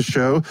data to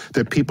show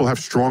that people have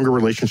stronger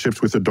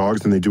relationships with their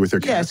dogs than they do with their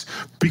cats?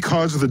 Yes.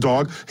 Because the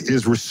dog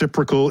is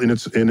reciprocal in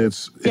its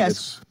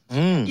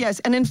Yes,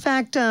 and in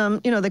fact,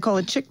 they call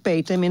it chick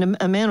bait. I mean,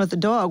 a man with a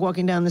dog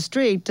walking down the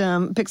street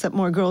picks up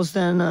more girls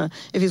than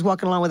if he's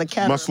walking along with a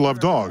cat. Must Love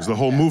Dogs, the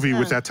whole movie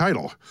with that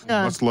title.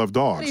 Must Love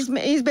Dogs.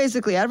 He's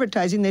basically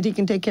advertising that he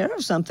can take care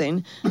of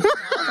something.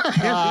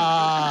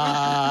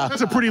 That's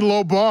a pretty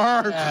low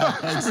bar.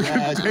 Yeah,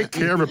 exactly. Take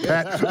care of a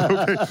pet.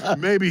 Okay.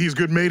 Maybe he's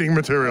good mating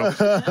material.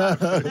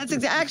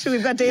 Actually,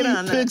 we've got data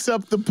on that. He picks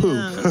up the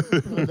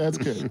poop. That's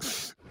good.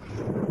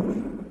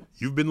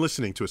 You've been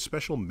listening to a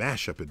special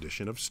mashup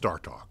edition of Star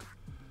Talk.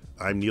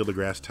 I'm Neil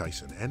deGrasse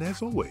Tyson, and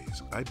as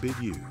always, I bid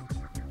you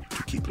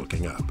to keep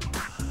looking up.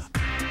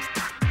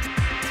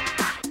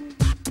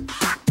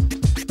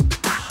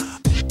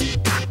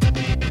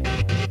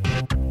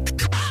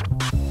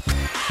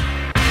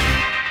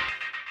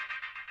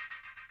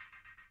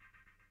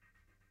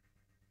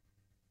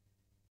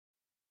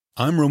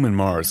 I'm Roman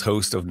Mars,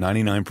 host of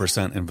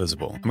 99%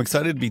 Invisible. I'm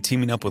excited to be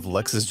teaming up with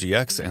Lexus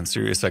GX and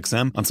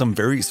SiriusXM on some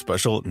very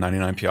special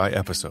 99PI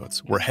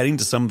episodes. We're heading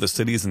to some of the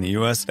cities in the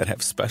U.S. that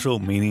have special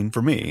meaning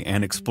for me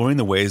and exploring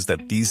the ways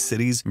that these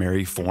cities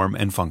marry form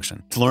and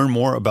function. To learn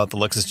more about the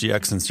Lexus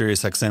GX and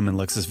SiriusXM and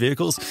Lexus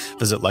vehicles,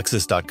 visit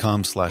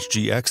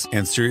lexus.com/GX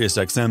and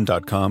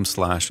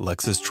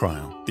SiriusXM.com/Lexus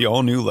Trial. The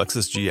all-new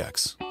Lexus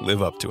GX.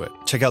 Live up to it.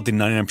 Check out the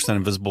 99%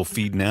 Invisible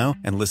feed now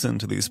and listen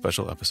to these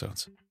special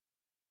episodes.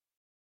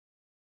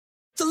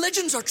 The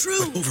legends are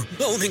true.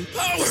 Overwhelming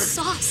power! The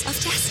sauce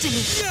of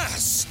destiny.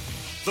 Yes!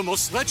 The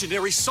most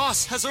legendary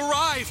sauce has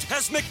arrived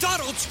as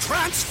McDonald's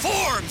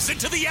transforms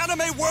into the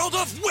anime world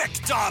of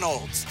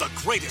WickDonald's. The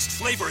greatest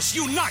flavors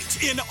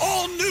unite in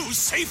all new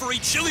savory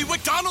chili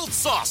McDonald's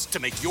sauce to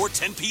make your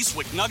 10-piece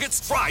Wick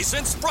Nuggets, fries,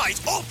 and Sprite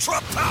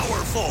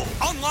ultra-powerful.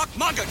 Unlock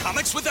manga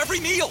comics with every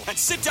meal and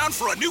sit down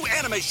for a new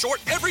anime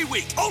short every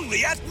week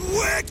only at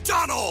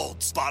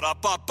WickDonald's.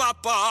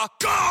 Ba-da-ba-ba-ba,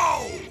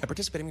 go! At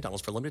participating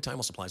McDonald's for a limited time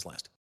while supplies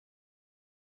last.